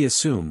 As he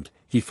assumed,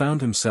 he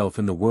found himself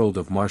in the world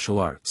of martial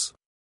arts.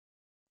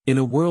 In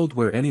a world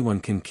where anyone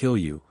can kill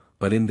you,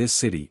 but in this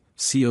city,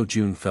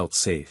 Seo-jun felt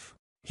safe.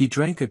 He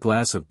drank a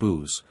glass of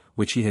booze,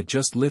 which he had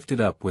just lifted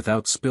up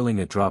without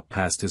spilling a drop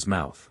past his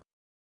mouth.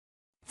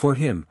 For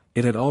him,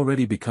 it had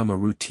already become a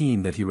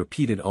routine that he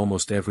repeated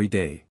almost every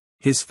day.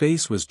 His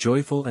face was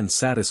joyful and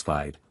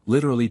satisfied,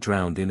 literally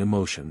drowned in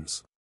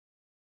emotions.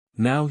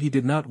 Now he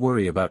did not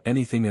worry about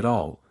anything at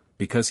all,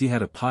 because he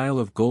had a pile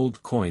of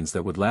gold coins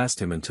that would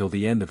last him until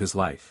the end of his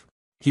life.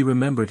 He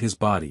remembered his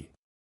body.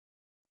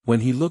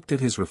 When he looked at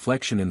his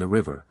reflection in the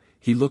river,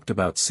 he looked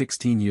about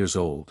 16 years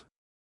old.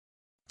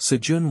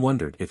 Sejun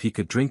wondered if he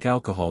could drink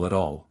alcohol at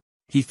all.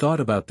 He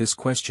thought about this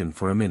question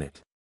for a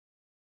minute.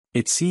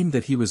 It seemed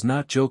that he was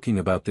not joking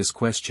about this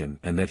question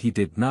and that he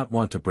did not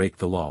want to break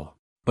the law.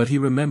 But he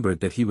remembered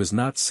that he was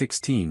not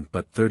 16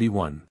 but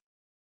 31.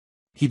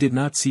 He did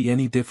not see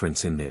any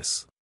difference in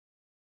this.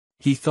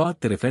 He thought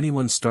that if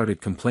anyone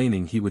started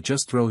complaining he would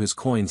just throw his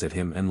coins at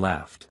him and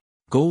laughed.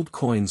 Gold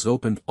coins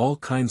opened all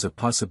kinds of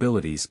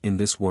possibilities in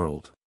this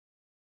world.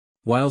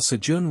 While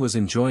Sejun was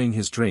enjoying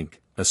his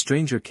drink, a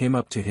stranger came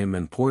up to him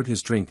and poured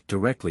his drink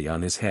directly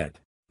on his head.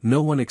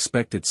 No one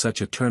expected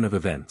such a turn of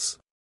events.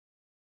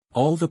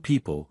 All the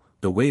people,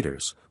 the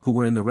waiters, who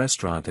were in the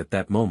restaurant at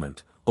that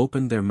moment,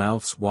 opened their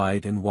mouths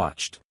wide and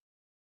watched.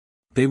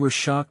 They were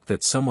shocked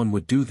that someone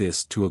would do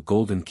this to a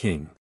Golden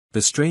King.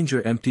 The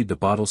stranger emptied the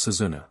bottle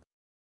Sejuna.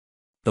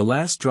 The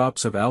last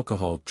drops of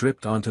alcohol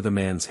dripped onto the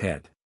man's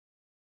head.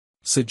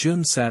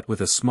 Sejun sat with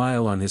a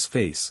smile on his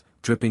face,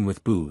 dripping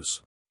with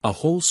booze. A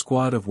whole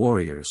squad of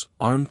warriors,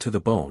 armed to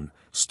the bone,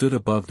 stood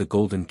above the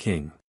Golden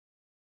King.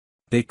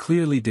 They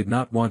clearly did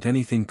not want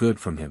anything good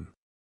from him.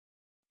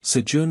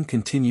 Sejun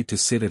continued to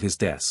sit at his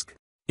desk.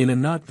 In a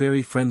not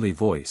very friendly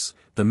voice,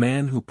 the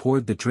man who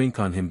poured the drink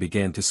on him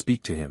began to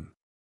speak to him.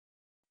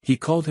 He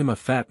called him a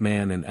fat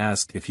man and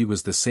asked if he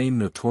was the same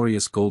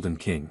notorious Golden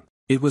King.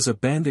 It was a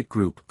bandit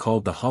group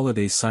called the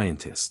Holiday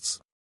Scientists.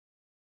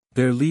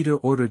 Their leader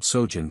ordered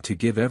Sojun to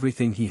give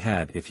everything he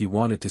had if he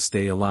wanted to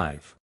stay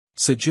alive.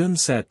 Sejun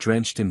sat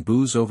drenched in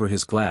booze over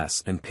his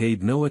glass and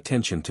paid no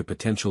attention to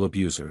potential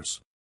abusers.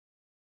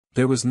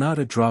 There was not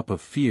a drop of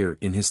fear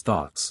in his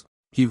thoughts.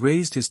 He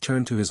raised his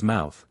turn to his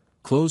mouth,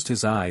 closed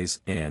his eyes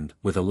and,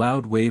 with a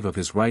loud wave of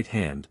his right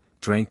hand,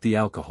 drank the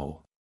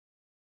alcohol.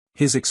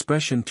 His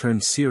expression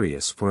turned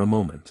serious for a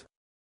moment.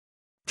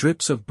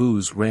 Drips of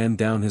booze ran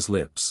down his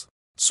lips.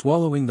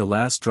 Swallowing the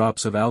last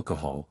drops of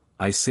alcohol,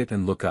 I sit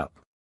and look up.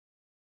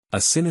 A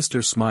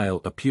sinister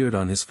smile appeared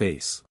on his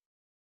face.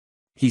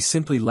 He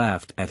simply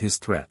laughed at his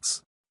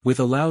threats. With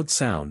a loud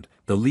sound,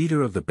 the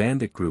leader of the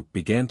bandit group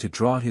began to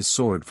draw his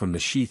sword from the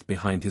sheath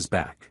behind his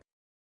back.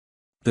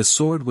 The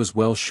sword was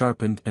well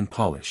sharpened and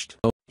polished.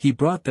 He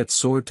brought that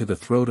sword to the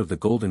throat of the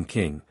Golden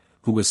King,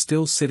 who was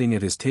still sitting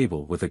at his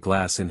table with a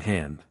glass in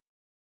hand.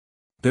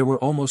 There were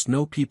almost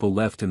no people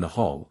left in the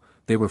hall,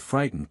 they were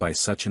frightened by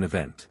such an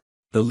event.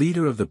 The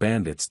leader of the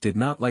bandits did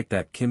not like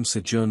that Kim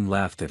Sejun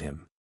laughed at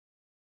him.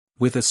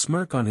 With a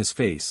smirk on his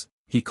face,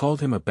 he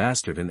called him a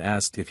bastard and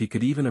asked if he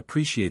could even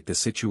appreciate the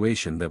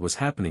situation that was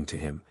happening to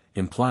him,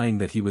 implying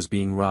that he was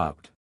being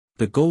robbed.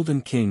 The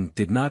Golden King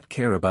did not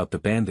care about the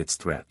bandits'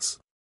 threats.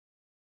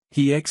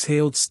 He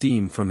exhaled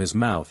steam from his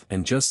mouth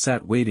and just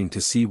sat waiting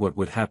to see what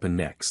would happen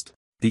next.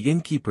 The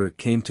innkeeper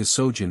came to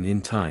Sojun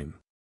in time.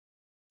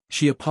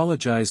 She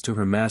apologized to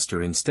her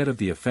master instead of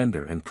the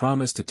offender and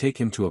promised to take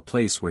him to a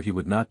place where he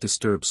would not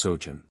disturb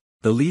Sojun.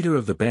 The leader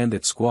of the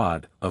bandit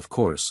squad, of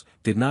course,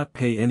 did not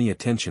pay any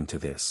attention to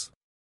this.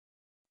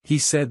 He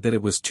said that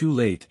it was too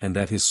late and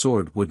that his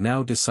sword would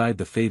now decide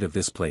the fate of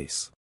this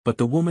place. But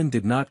the woman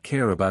did not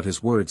care about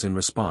his words in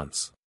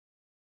response.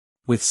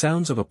 With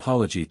sounds of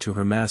apology to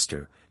her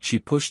master, she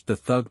pushed the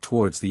thug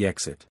towards the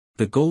exit.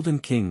 The Golden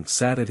King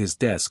sat at his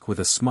desk with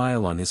a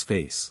smile on his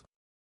face.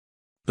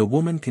 The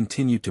woman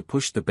continued to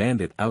push the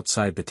bandit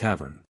outside the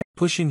tavern.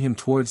 Pushing him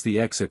towards the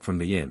exit from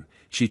the inn,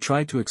 she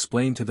tried to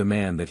explain to the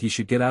man that he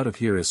should get out of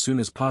here as soon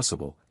as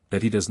possible,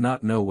 that he does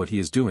not know what he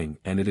is doing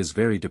and it is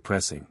very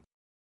depressing.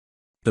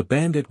 The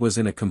bandit was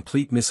in a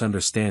complete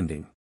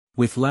misunderstanding.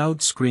 With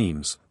loud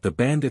screams, the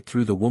bandit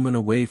threw the woman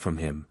away from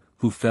him,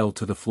 who fell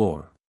to the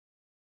floor.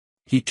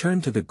 He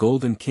turned to the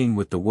Golden King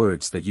with the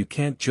words that you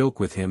can't joke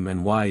with him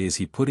and why is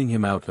he putting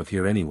him out of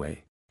here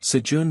anyway.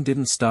 Sejun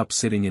didn't stop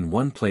sitting in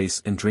one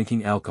place and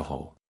drinking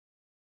alcohol.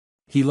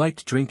 He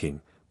liked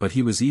drinking, but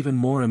he was even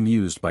more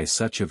amused by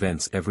such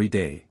events every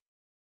day.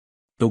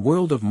 The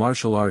world of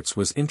martial arts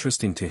was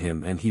interesting to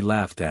him and he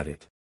laughed at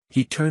it.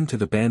 He turned to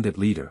the bandit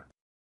leader.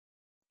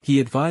 He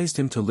advised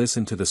him to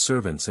listen to the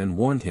servants and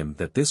warned him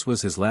that this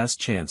was his last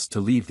chance to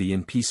leave the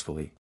inn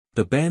peacefully.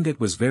 The bandit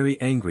was very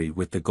angry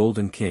with the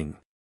Golden King.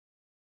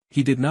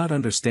 He did not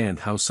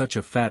understand how such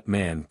a fat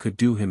man could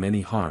do him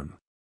any harm.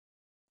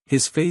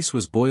 His face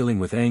was boiling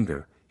with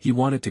anger, he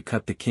wanted to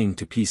cut the king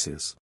to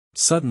pieces.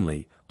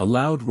 Suddenly, a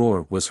loud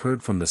roar was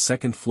heard from the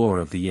second floor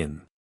of the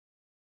inn.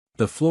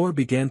 The floor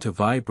began to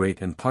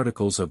vibrate and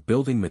particles of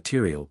building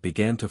material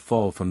began to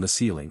fall from the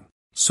ceiling.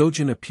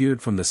 Sojin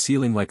appeared from the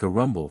ceiling like a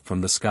rumble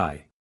from the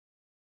sky.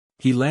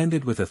 He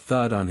landed with a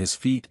thud on his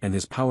feet and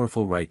his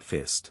powerful right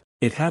fist.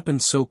 It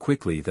happened so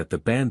quickly that the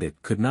bandit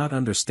could not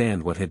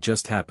understand what had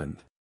just happened.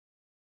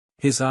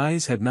 His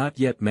eyes had not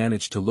yet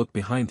managed to look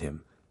behind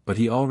him, but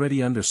he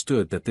already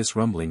understood that this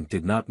rumbling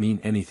did not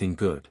mean anything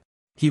good.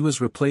 He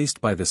was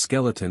replaced by the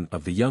skeleton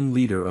of the young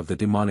leader of the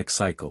demonic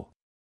cycle.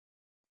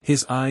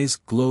 His eyes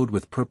glowed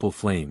with purple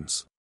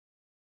flames.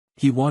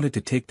 He wanted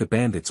to take the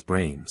bandit's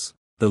brains.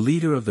 The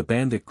leader of the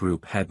bandit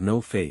group had no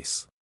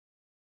face.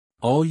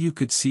 All you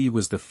could see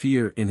was the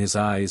fear in his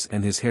eyes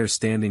and his hair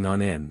standing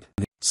on end.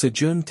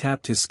 Sejun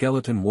tapped his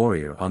skeleton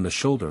warrior on the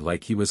shoulder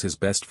like he was his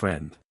best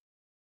friend.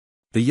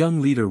 The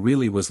young leader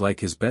really was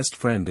like his best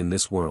friend in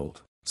this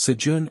world.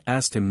 Sejun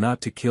asked him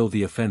not to kill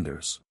the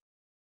offenders.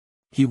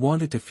 He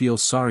wanted to feel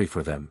sorry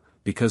for them,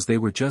 because they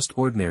were just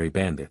ordinary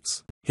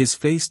bandits. His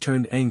face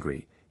turned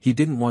angry, he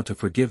didn't want to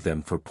forgive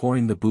them for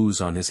pouring the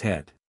booze on his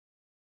head.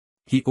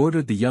 He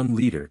ordered the young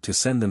leader to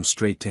send them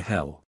straight to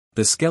hell.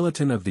 The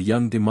skeleton of the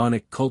young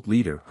demonic cult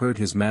leader heard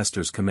his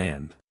master's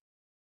command.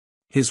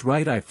 His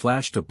right eye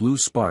flashed a blue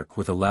spark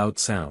with a loud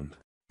sound.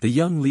 The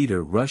young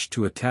leader rushed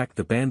to attack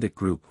the bandit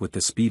group with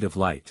the speed of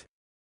light.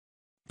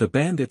 The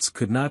bandits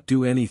could not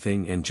do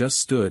anything and just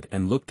stood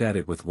and looked at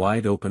it with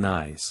wide open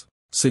eyes.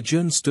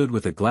 Sejun stood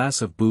with a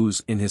glass of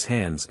booze in his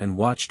hands and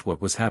watched what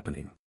was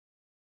happening.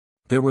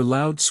 There were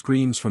loud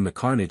screams from the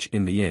carnage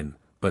in the inn,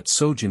 but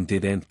Sojin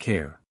didn't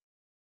care.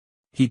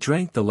 He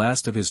drank the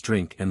last of his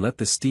drink and let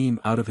the steam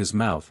out of his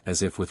mouth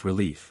as if with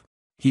relief.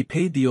 He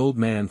paid the old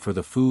man for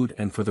the food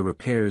and for the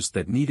repairs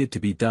that needed to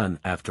be done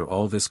after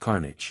all this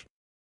carnage.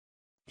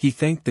 He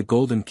thanked the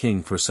Golden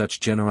King for such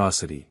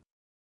generosity.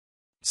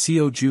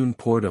 Seo Jun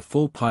poured a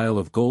full pile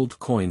of gold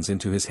coins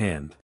into his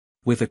hand.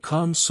 With a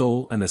calm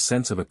soul and a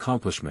sense of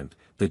accomplishment,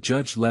 the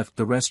judge left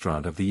the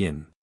restaurant of the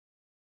inn.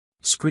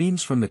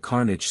 Screams from the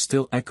carnage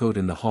still echoed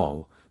in the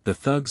hall, the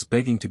thugs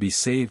begging to be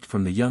saved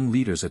from the young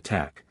leader's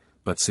attack,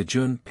 but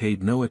Sejun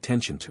paid no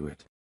attention to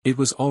it. It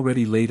was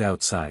already late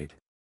outside.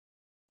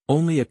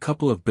 Only a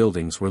couple of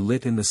buildings were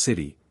lit in the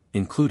city,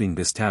 including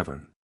this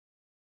tavern.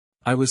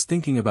 I was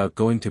thinking about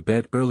going to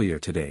bed earlier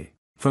today.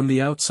 From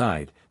the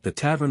outside, the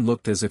tavern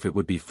looked as if it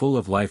would be full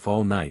of life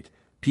all night,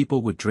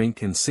 people would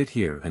drink and sit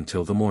here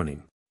until the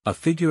morning. A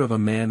figure of a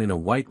man in a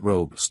white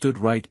robe stood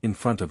right in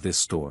front of this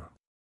store.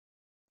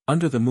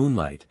 Under the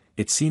moonlight,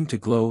 it seemed to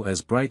glow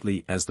as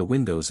brightly as the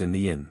windows in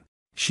the inn.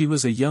 She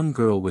was a young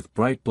girl with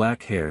bright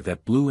black hair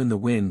that blew in the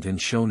wind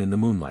and shone in the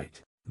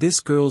moonlight. This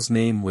girl's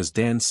name was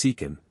Dan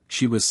Seekin,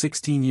 she was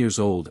 16 years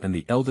old and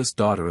the eldest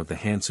daughter of the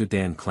Hansu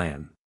Dan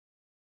clan.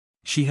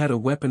 She had a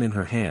weapon in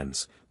her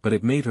hands, but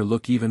it made her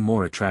look even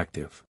more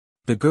attractive.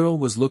 The girl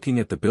was looking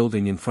at the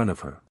building in front of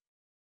her.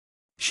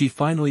 She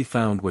finally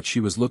found what she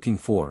was looking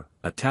for,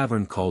 a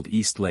tavern called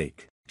East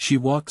Lake. She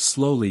walked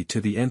slowly to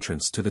the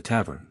entrance to the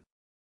tavern.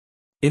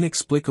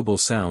 Inexplicable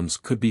sounds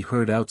could be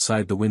heard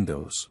outside the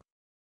windows.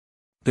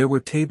 There were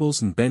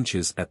tables and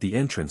benches at the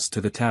entrance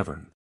to the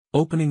tavern.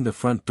 Opening the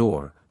front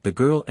door, the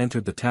girl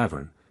entered the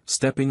tavern,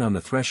 stepping on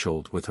the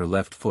threshold with her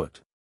left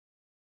foot.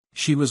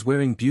 She was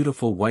wearing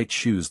beautiful white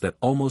shoes that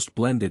almost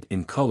blended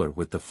in color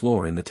with the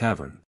floor in the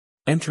tavern.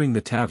 Entering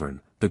the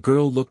tavern, the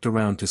girl looked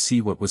around to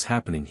see what was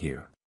happening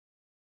here.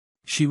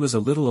 She was a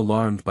little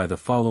alarmed by the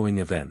following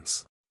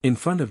events. In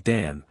front of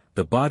Dan,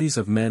 the bodies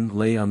of men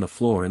lay on the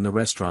floor in the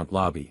restaurant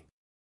lobby.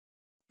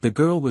 The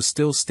girl was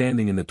still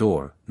standing in the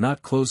door,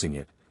 not closing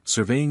it,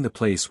 surveying the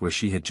place where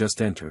she had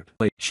just entered.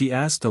 She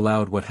asked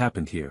aloud what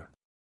happened here.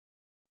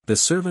 The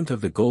servant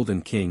of the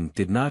Golden King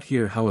did not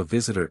hear how a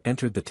visitor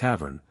entered the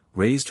tavern,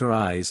 raised her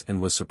eyes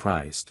and was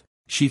surprised.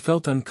 She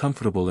felt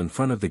uncomfortable in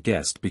front of the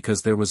guest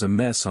because there was a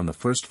mess on the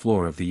first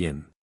floor of the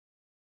inn.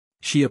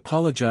 She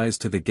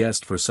apologized to the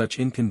guest for such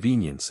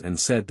inconvenience and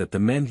said that the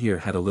men here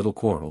had a little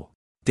quarrel.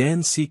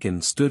 Dan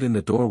Seekin stood in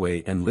the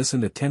doorway and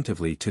listened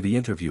attentively to the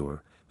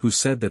interviewer, who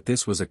said that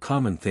this was a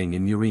common thing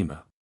in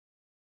Murima.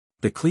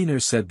 The cleaner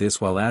said this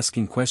while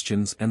asking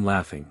questions and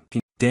laughing.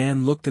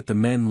 Dan looked at the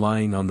men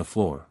lying on the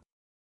floor.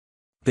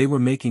 They were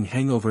making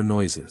hangover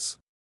noises.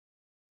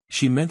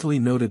 She mentally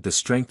noted the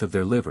strength of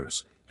their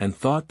livers, and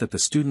thought that the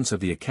students of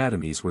the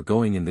academies were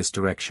going in this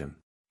direction.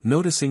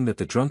 Noticing that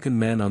the drunken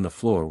men on the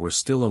floor were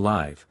still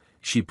alive,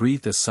 she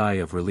breathed a sigh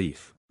of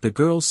relief. The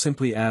girls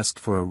simply asked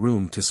for a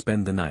room to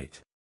spend the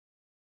night.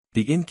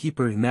 The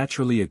innkeeper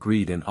naturally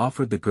agreed and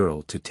offered the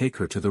girl to take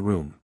her to the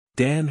room.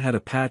 Dan had a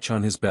patch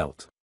on his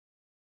belt.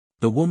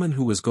 The woman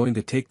who was going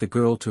to take the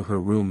girl to her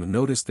room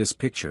noticed this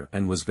picture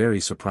and was very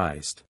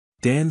surprised.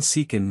 Dan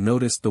Seekin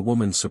noticed the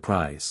woman's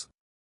surprise.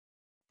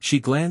 She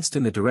glanced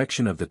in the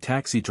direction of the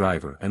taxi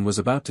driver and was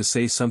about to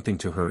say something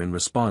to her in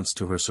response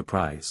to her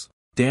surprise.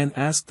 Dan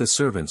asked the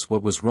servants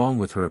what was wrong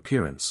with her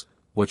appearance,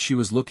 what she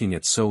was looking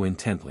at so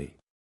intently.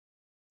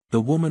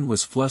 The woman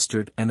was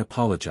flustered and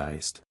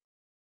apologized.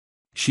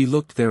 She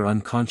looked there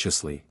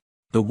unconsciously.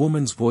 The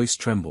woman's voice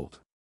trembled.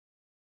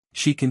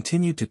 She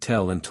continued to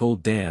tell and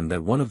told Dan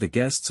that one of the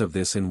guests of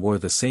this inn wore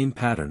the same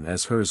pattern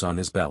as hers on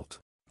his belt.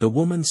 The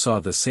woman saw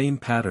the same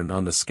pattern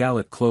on the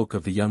scarlet cloak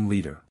of the young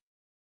leader.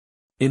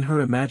 In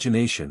her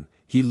imagination,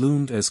 he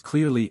loomed as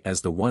clearly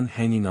as the one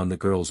hanging on the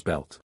girl's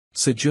belt.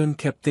 Sejun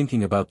kept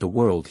thinking about the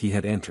world he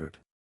had entered.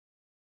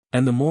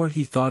 And the more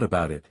he thought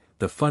about it,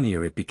 the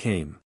funnier it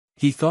became.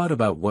 He thought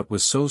about what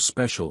was so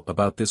special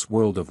about this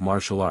world of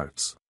martial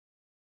arts.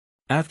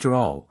 After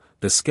all,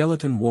 the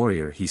skeleton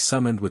warrior he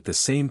summoned with the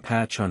same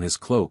patch on his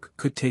cloak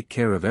could take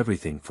care of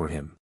everything for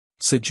him.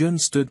 Sejun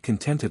stood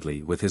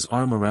contentedly with his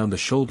arm around the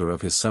shoulder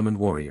of his summoned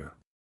warrior.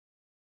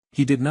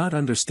 He did not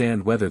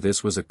understand whether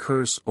this was a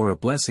curse or a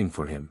blessing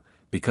for him,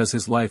 because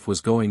his life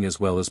was going as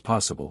well as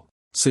possible.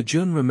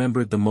 Sejun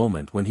remembered the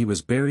moment when he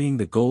was burying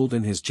the gold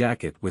in his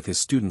jacket with his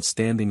student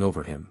standing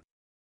over him.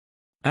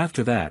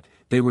 After that,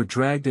 they were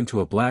dragged into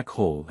a black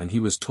hole and he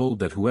was told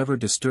that whoever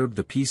disturbed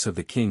the peace of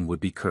the king would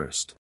be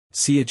cursed.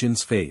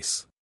 Seojun's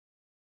face.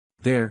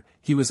 There,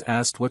 he was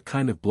asked what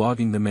kind of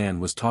blogging the man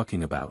was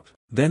talking about.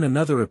 Then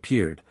another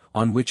appeared,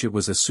 on which it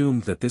was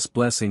assumed that this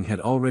blessing had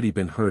already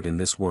been heard in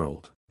this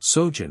world.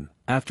 Sojun,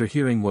 after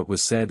hearing what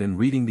was said and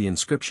reading the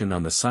inscription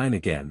on the sign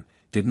again,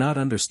 did not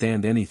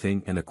understand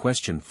anything and a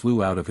question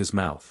flew out of his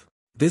mouth.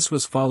 This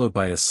was followed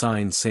by a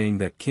sign saying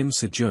that Kim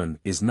Sejun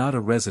is not a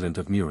resident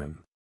of Murim.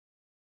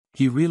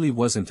 He really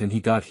wasn't and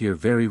he got here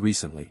very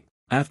recently.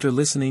 After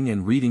listening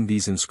and reading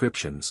these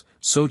inscriptions,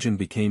 Sojun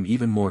became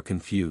even more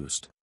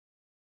confused.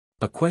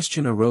 A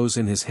question arose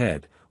in his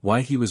head,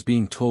 why he was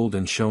being told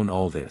and shown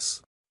all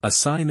this. A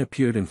sign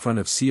appeared in front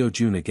of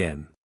Seojun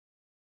again.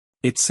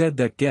 It said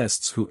that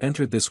guests who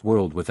entered this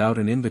world without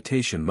an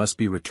invitation must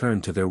be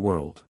returned to their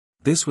world.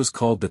 This was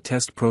called the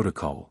test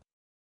protocol.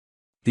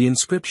 The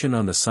inscription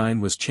on the sign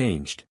was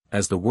changed,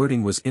 as the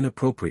wording was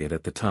inappropriate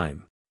at the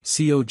time.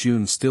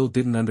 Seojun still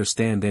didn't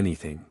understand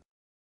anything.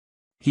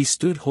 He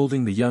stood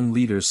holding the young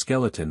leader's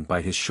skeleton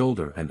by his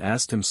shoulder and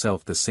asked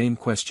himself the same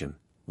question,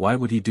 why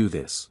would he do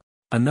this?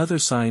 Another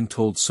sign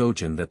told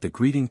Sojun that the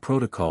greeting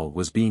protocol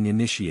was being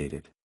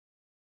initiated.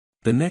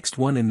 The next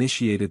one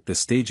initiated the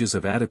stages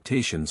of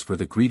adaptations for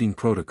the greeting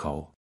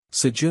protocol.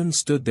 Sejun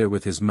stood there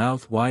with his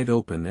mouth wide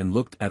open and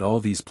looked at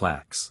all these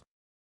plaques.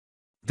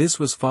 This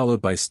was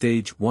followed by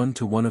stage 1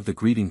 to 1 of the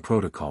greeting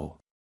protocol.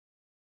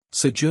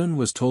 Sejun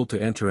was told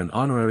to enter an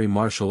honorary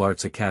martial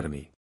arts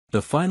academy.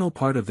 The final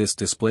part of this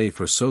display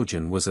for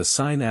Sojun was a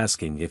sign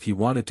asking if he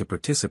wanted to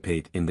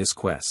participate in this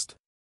quest.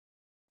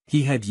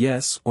 He had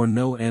yes or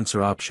no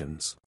answer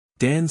options.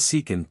 Dan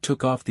Seekin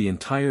took off the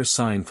entire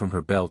sign from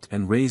her belt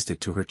and raised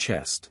it to her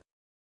chest.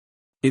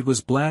 It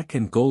was black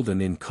and golden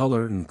in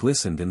color and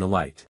glistened in the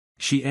light.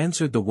 She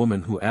answered the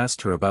woman who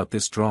asked her about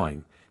this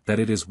drawing, that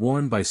it is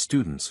worn by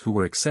students who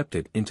were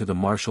accepted into the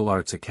martial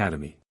arts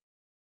academy.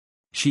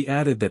 She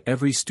added that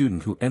every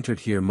student who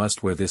entered here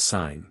must wear this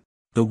sign.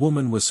 The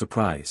woman was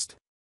surprised.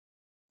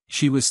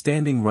 She was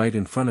standing right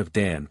in front of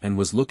Dan and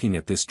was looking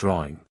at this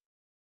drawing.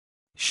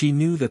 She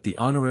knew that the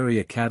Honorary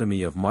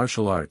Academy of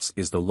Martial Arts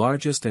is the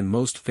largest and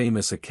most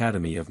famous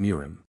academy of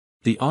Murim.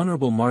 The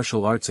Honorable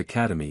Martial Arts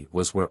Academy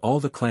was where all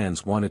the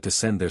clans wanted to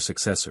send their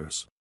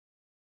successors.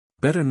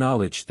 Better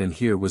knowledge than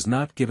here was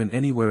not given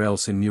anywhere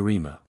else in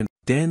Murima.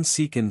 Dan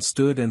Seekin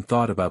stood and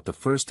thought about the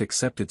first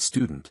accepted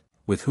student,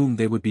 with whom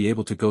they would be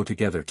able to go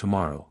together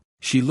tomorrow.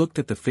 She looked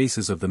at the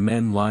faces of the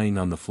men lying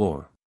on the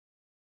floor.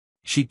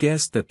 She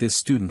guessed that this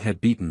student had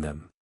beaten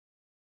them.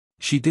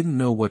 She didn't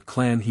know what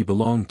clan he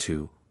belonged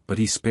to, but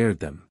he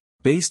spared them.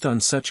 Based on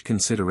such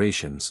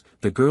considerations,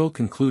 the girl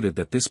concluded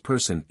that this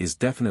person is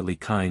definitely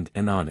kind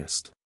and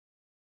honest.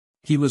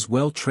 He was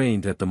well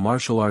trained at the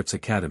martial arts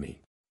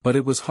academy. But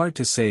it was hard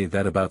to say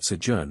that about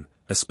Sejun,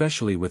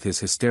 especially with his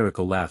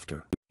hysterical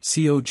laughter.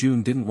 Seo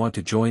Jun didn't want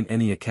to join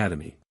any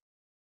academy.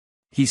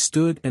 He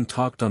stood and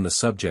talked on the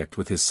subject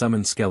with his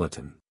summoned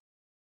skeleton.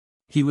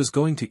 He was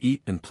going to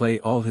eat and play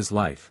all his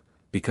life,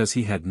 because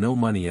he had no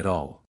money at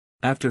all.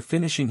 After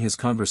finishing his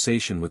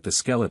conversation with the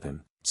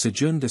skeleton,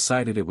 Sejun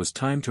decided it was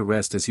time to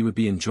rest as he would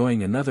be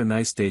enjoying another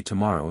nice day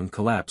tomorrow and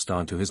collapsed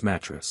onto his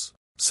mattress.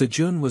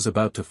 Sejun was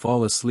about to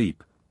fall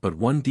asleep, but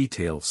one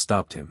detail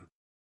stopped him.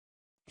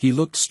 He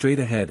looked straight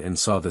ahead and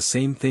saw the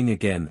same thing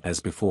again as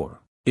before.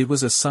 It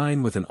was a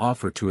sign with an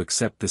offer to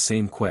accept the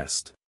same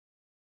quest.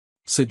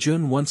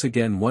 Sejun once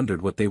again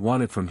wondered what they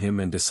wanted from him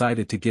and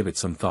decided to give it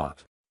some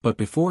thought. But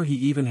before he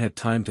even had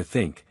time to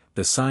think,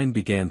 the sign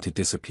began to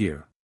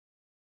disappear.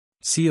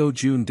 Seo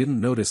Jun didn't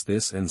notice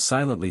this and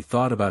silently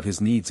thought about his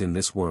needs in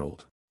this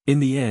world. In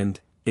the end,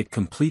 it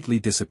completely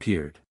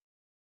disappeared.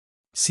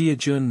 Seo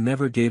Jun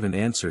never gave an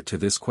answer to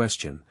this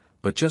question,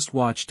 but just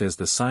watched as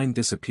the sign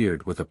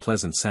disappeared with a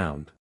pleasant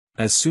sound.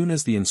 As soon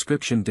as the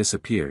inscription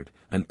disappeared,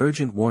 an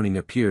urgent warning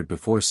appeared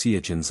before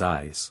Seo Jun's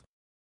eyes.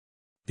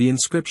 The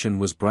inscription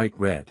was bright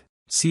red.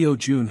 Seo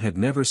Jun had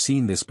never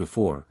seen this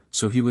before,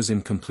 so he was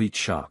in complete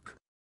shock.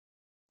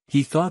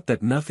 He thought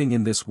that nothing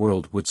in this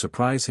world would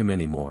surprise him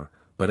anymore,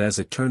 but as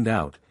it turned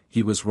out,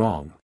 he was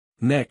wrong.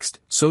 Next,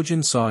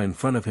 Sojin saw in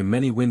front of him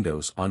many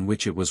windows on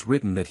which it was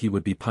written that he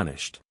would be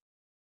punished.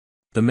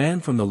 The man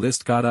from the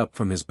list got up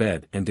from his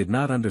bed and did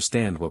not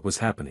understand what was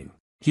happening.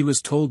 He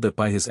was told that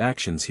by his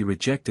actions he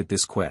rejected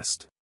this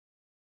quest.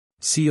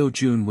 Seo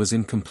Jun was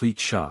in complete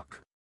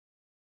shock.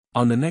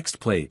 On the next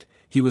plate,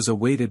 he was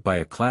awaited by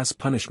a class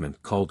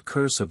punishment called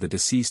Curse of the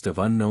Deceased of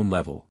Unknown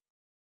Level.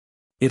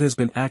 It has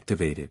been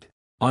activated.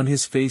 On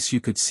his face you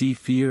could see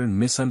fear and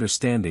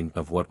misunderstanding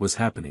of what was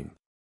happening.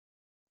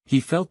 He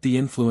felt the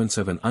influence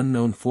of an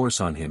unknown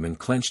force on him and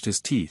clenched his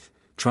teeth,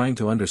 trying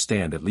to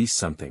understand at least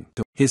something.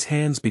 His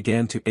hands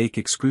began to ache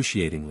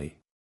excruciatingly.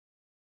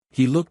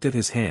 He looked at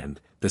his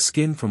hand, the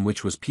skin from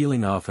which was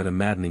peeling off at a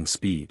maddening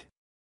speed.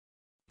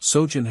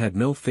 Sojin had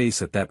no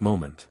face at that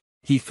moment.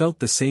 He felt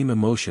the same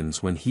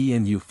emotions when he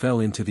and Yu fell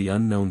into the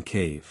unknown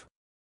cave.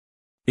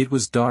 It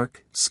was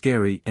dark,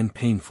 scary and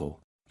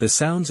painful. The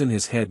sounds in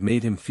his head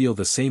made him feel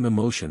the same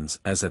emotions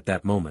as at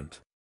that moment.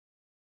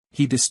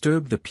 He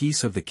disturbed the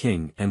peace of the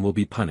king and will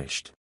be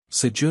punished.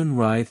 Sejun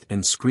writhed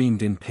and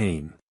screamed in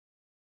pain.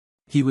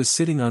 He was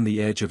sitting on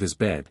the edge of his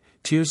bed,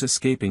 tears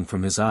escaping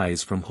from his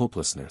eyes from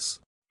hopelessness.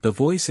 The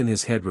voice in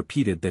his head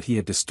repeated that he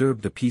had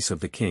disturbed the peace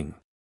of the king.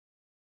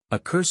 A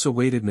curse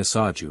awaited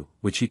Nisaju,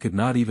 which he could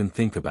not even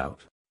think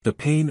about. The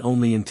pain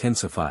only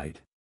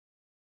intensified.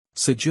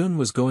 Sejun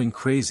was going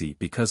crazy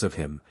because of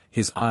him,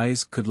 his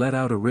eyes could let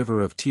out a river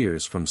of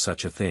tears from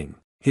such a thing.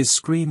 His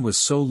scream was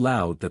so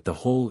loud that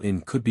the whole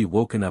inn could be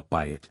woken up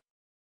by it.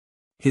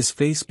 His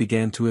face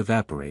began to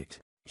evaporate.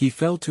 He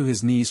fell to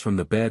his knees from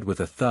the bed with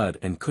a thud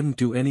and couldn't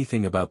do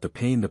anything about the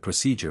pain the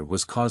procedure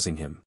was causing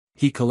him.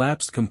 He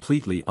collapsed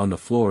completely on the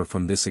floor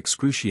from this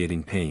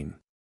excruciating pain.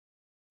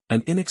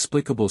 An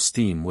inexplicable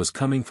steam was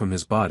coming from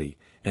his body,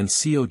 and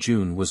Seo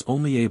Jun was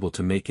only able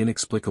to make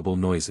inexplicable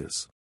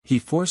noises. He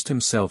forced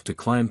himself to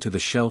climb to the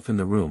shelf in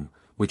the room,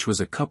 which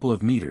was a couple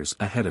of meters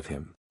ahead of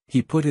him.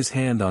 He put his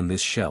hand on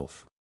this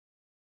shelf.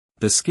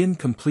 The skin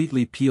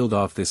completely peeled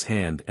off this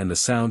hand and the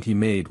sound he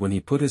made when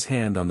he put his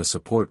hand on the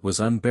support was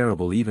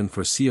unbearable even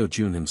for Seo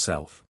Jun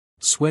himself.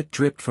 Sweat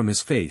dripped from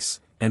his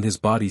face, and his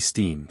body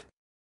steamed.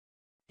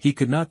 He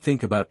could not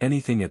think about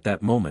anything at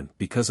that moment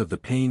because of the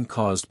pain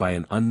caused by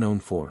an unknown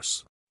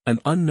force. An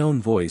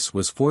unknown voice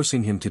was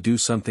forcing him to do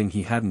something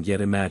he hadn't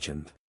yet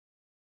imagined.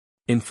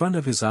 In front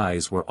of his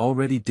eyes were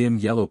already dim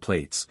yellow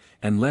plates,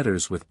 and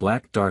letters with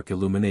black dark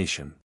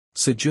illumination.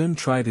 Sejun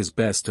tried his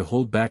best to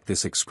hold back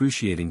this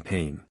excruciating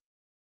pain.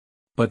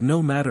 But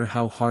no matter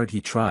how hard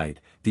he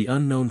tried, the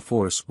unknown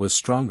force was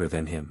stronger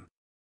than him.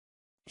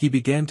 He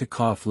began to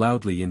cough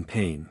loudly in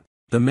pain.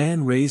 The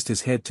man raised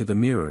his head to the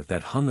mirror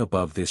that hung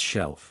above this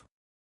shelf.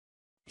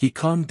 He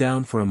calmed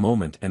down for a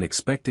moment and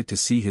expected to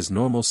see his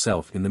normal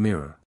self in the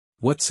mirror.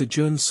 What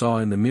Sejun saw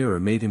in the mirror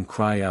made him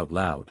cry out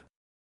loud.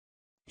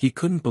 He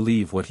couldn't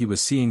believe what he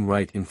was seeing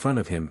right in front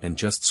of him and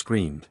just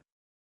screamed.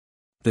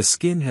 The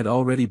skin had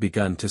already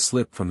begun to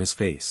slip from his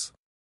face.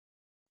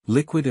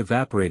 Liquid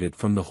evaporated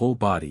from the whole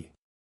body.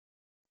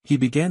 He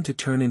began to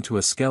turn into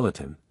a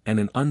skeleton, and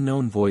an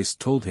unknown voice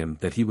told him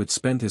that he would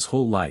spend his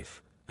whole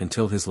life,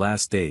 until his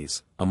last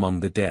days, among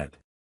the dead.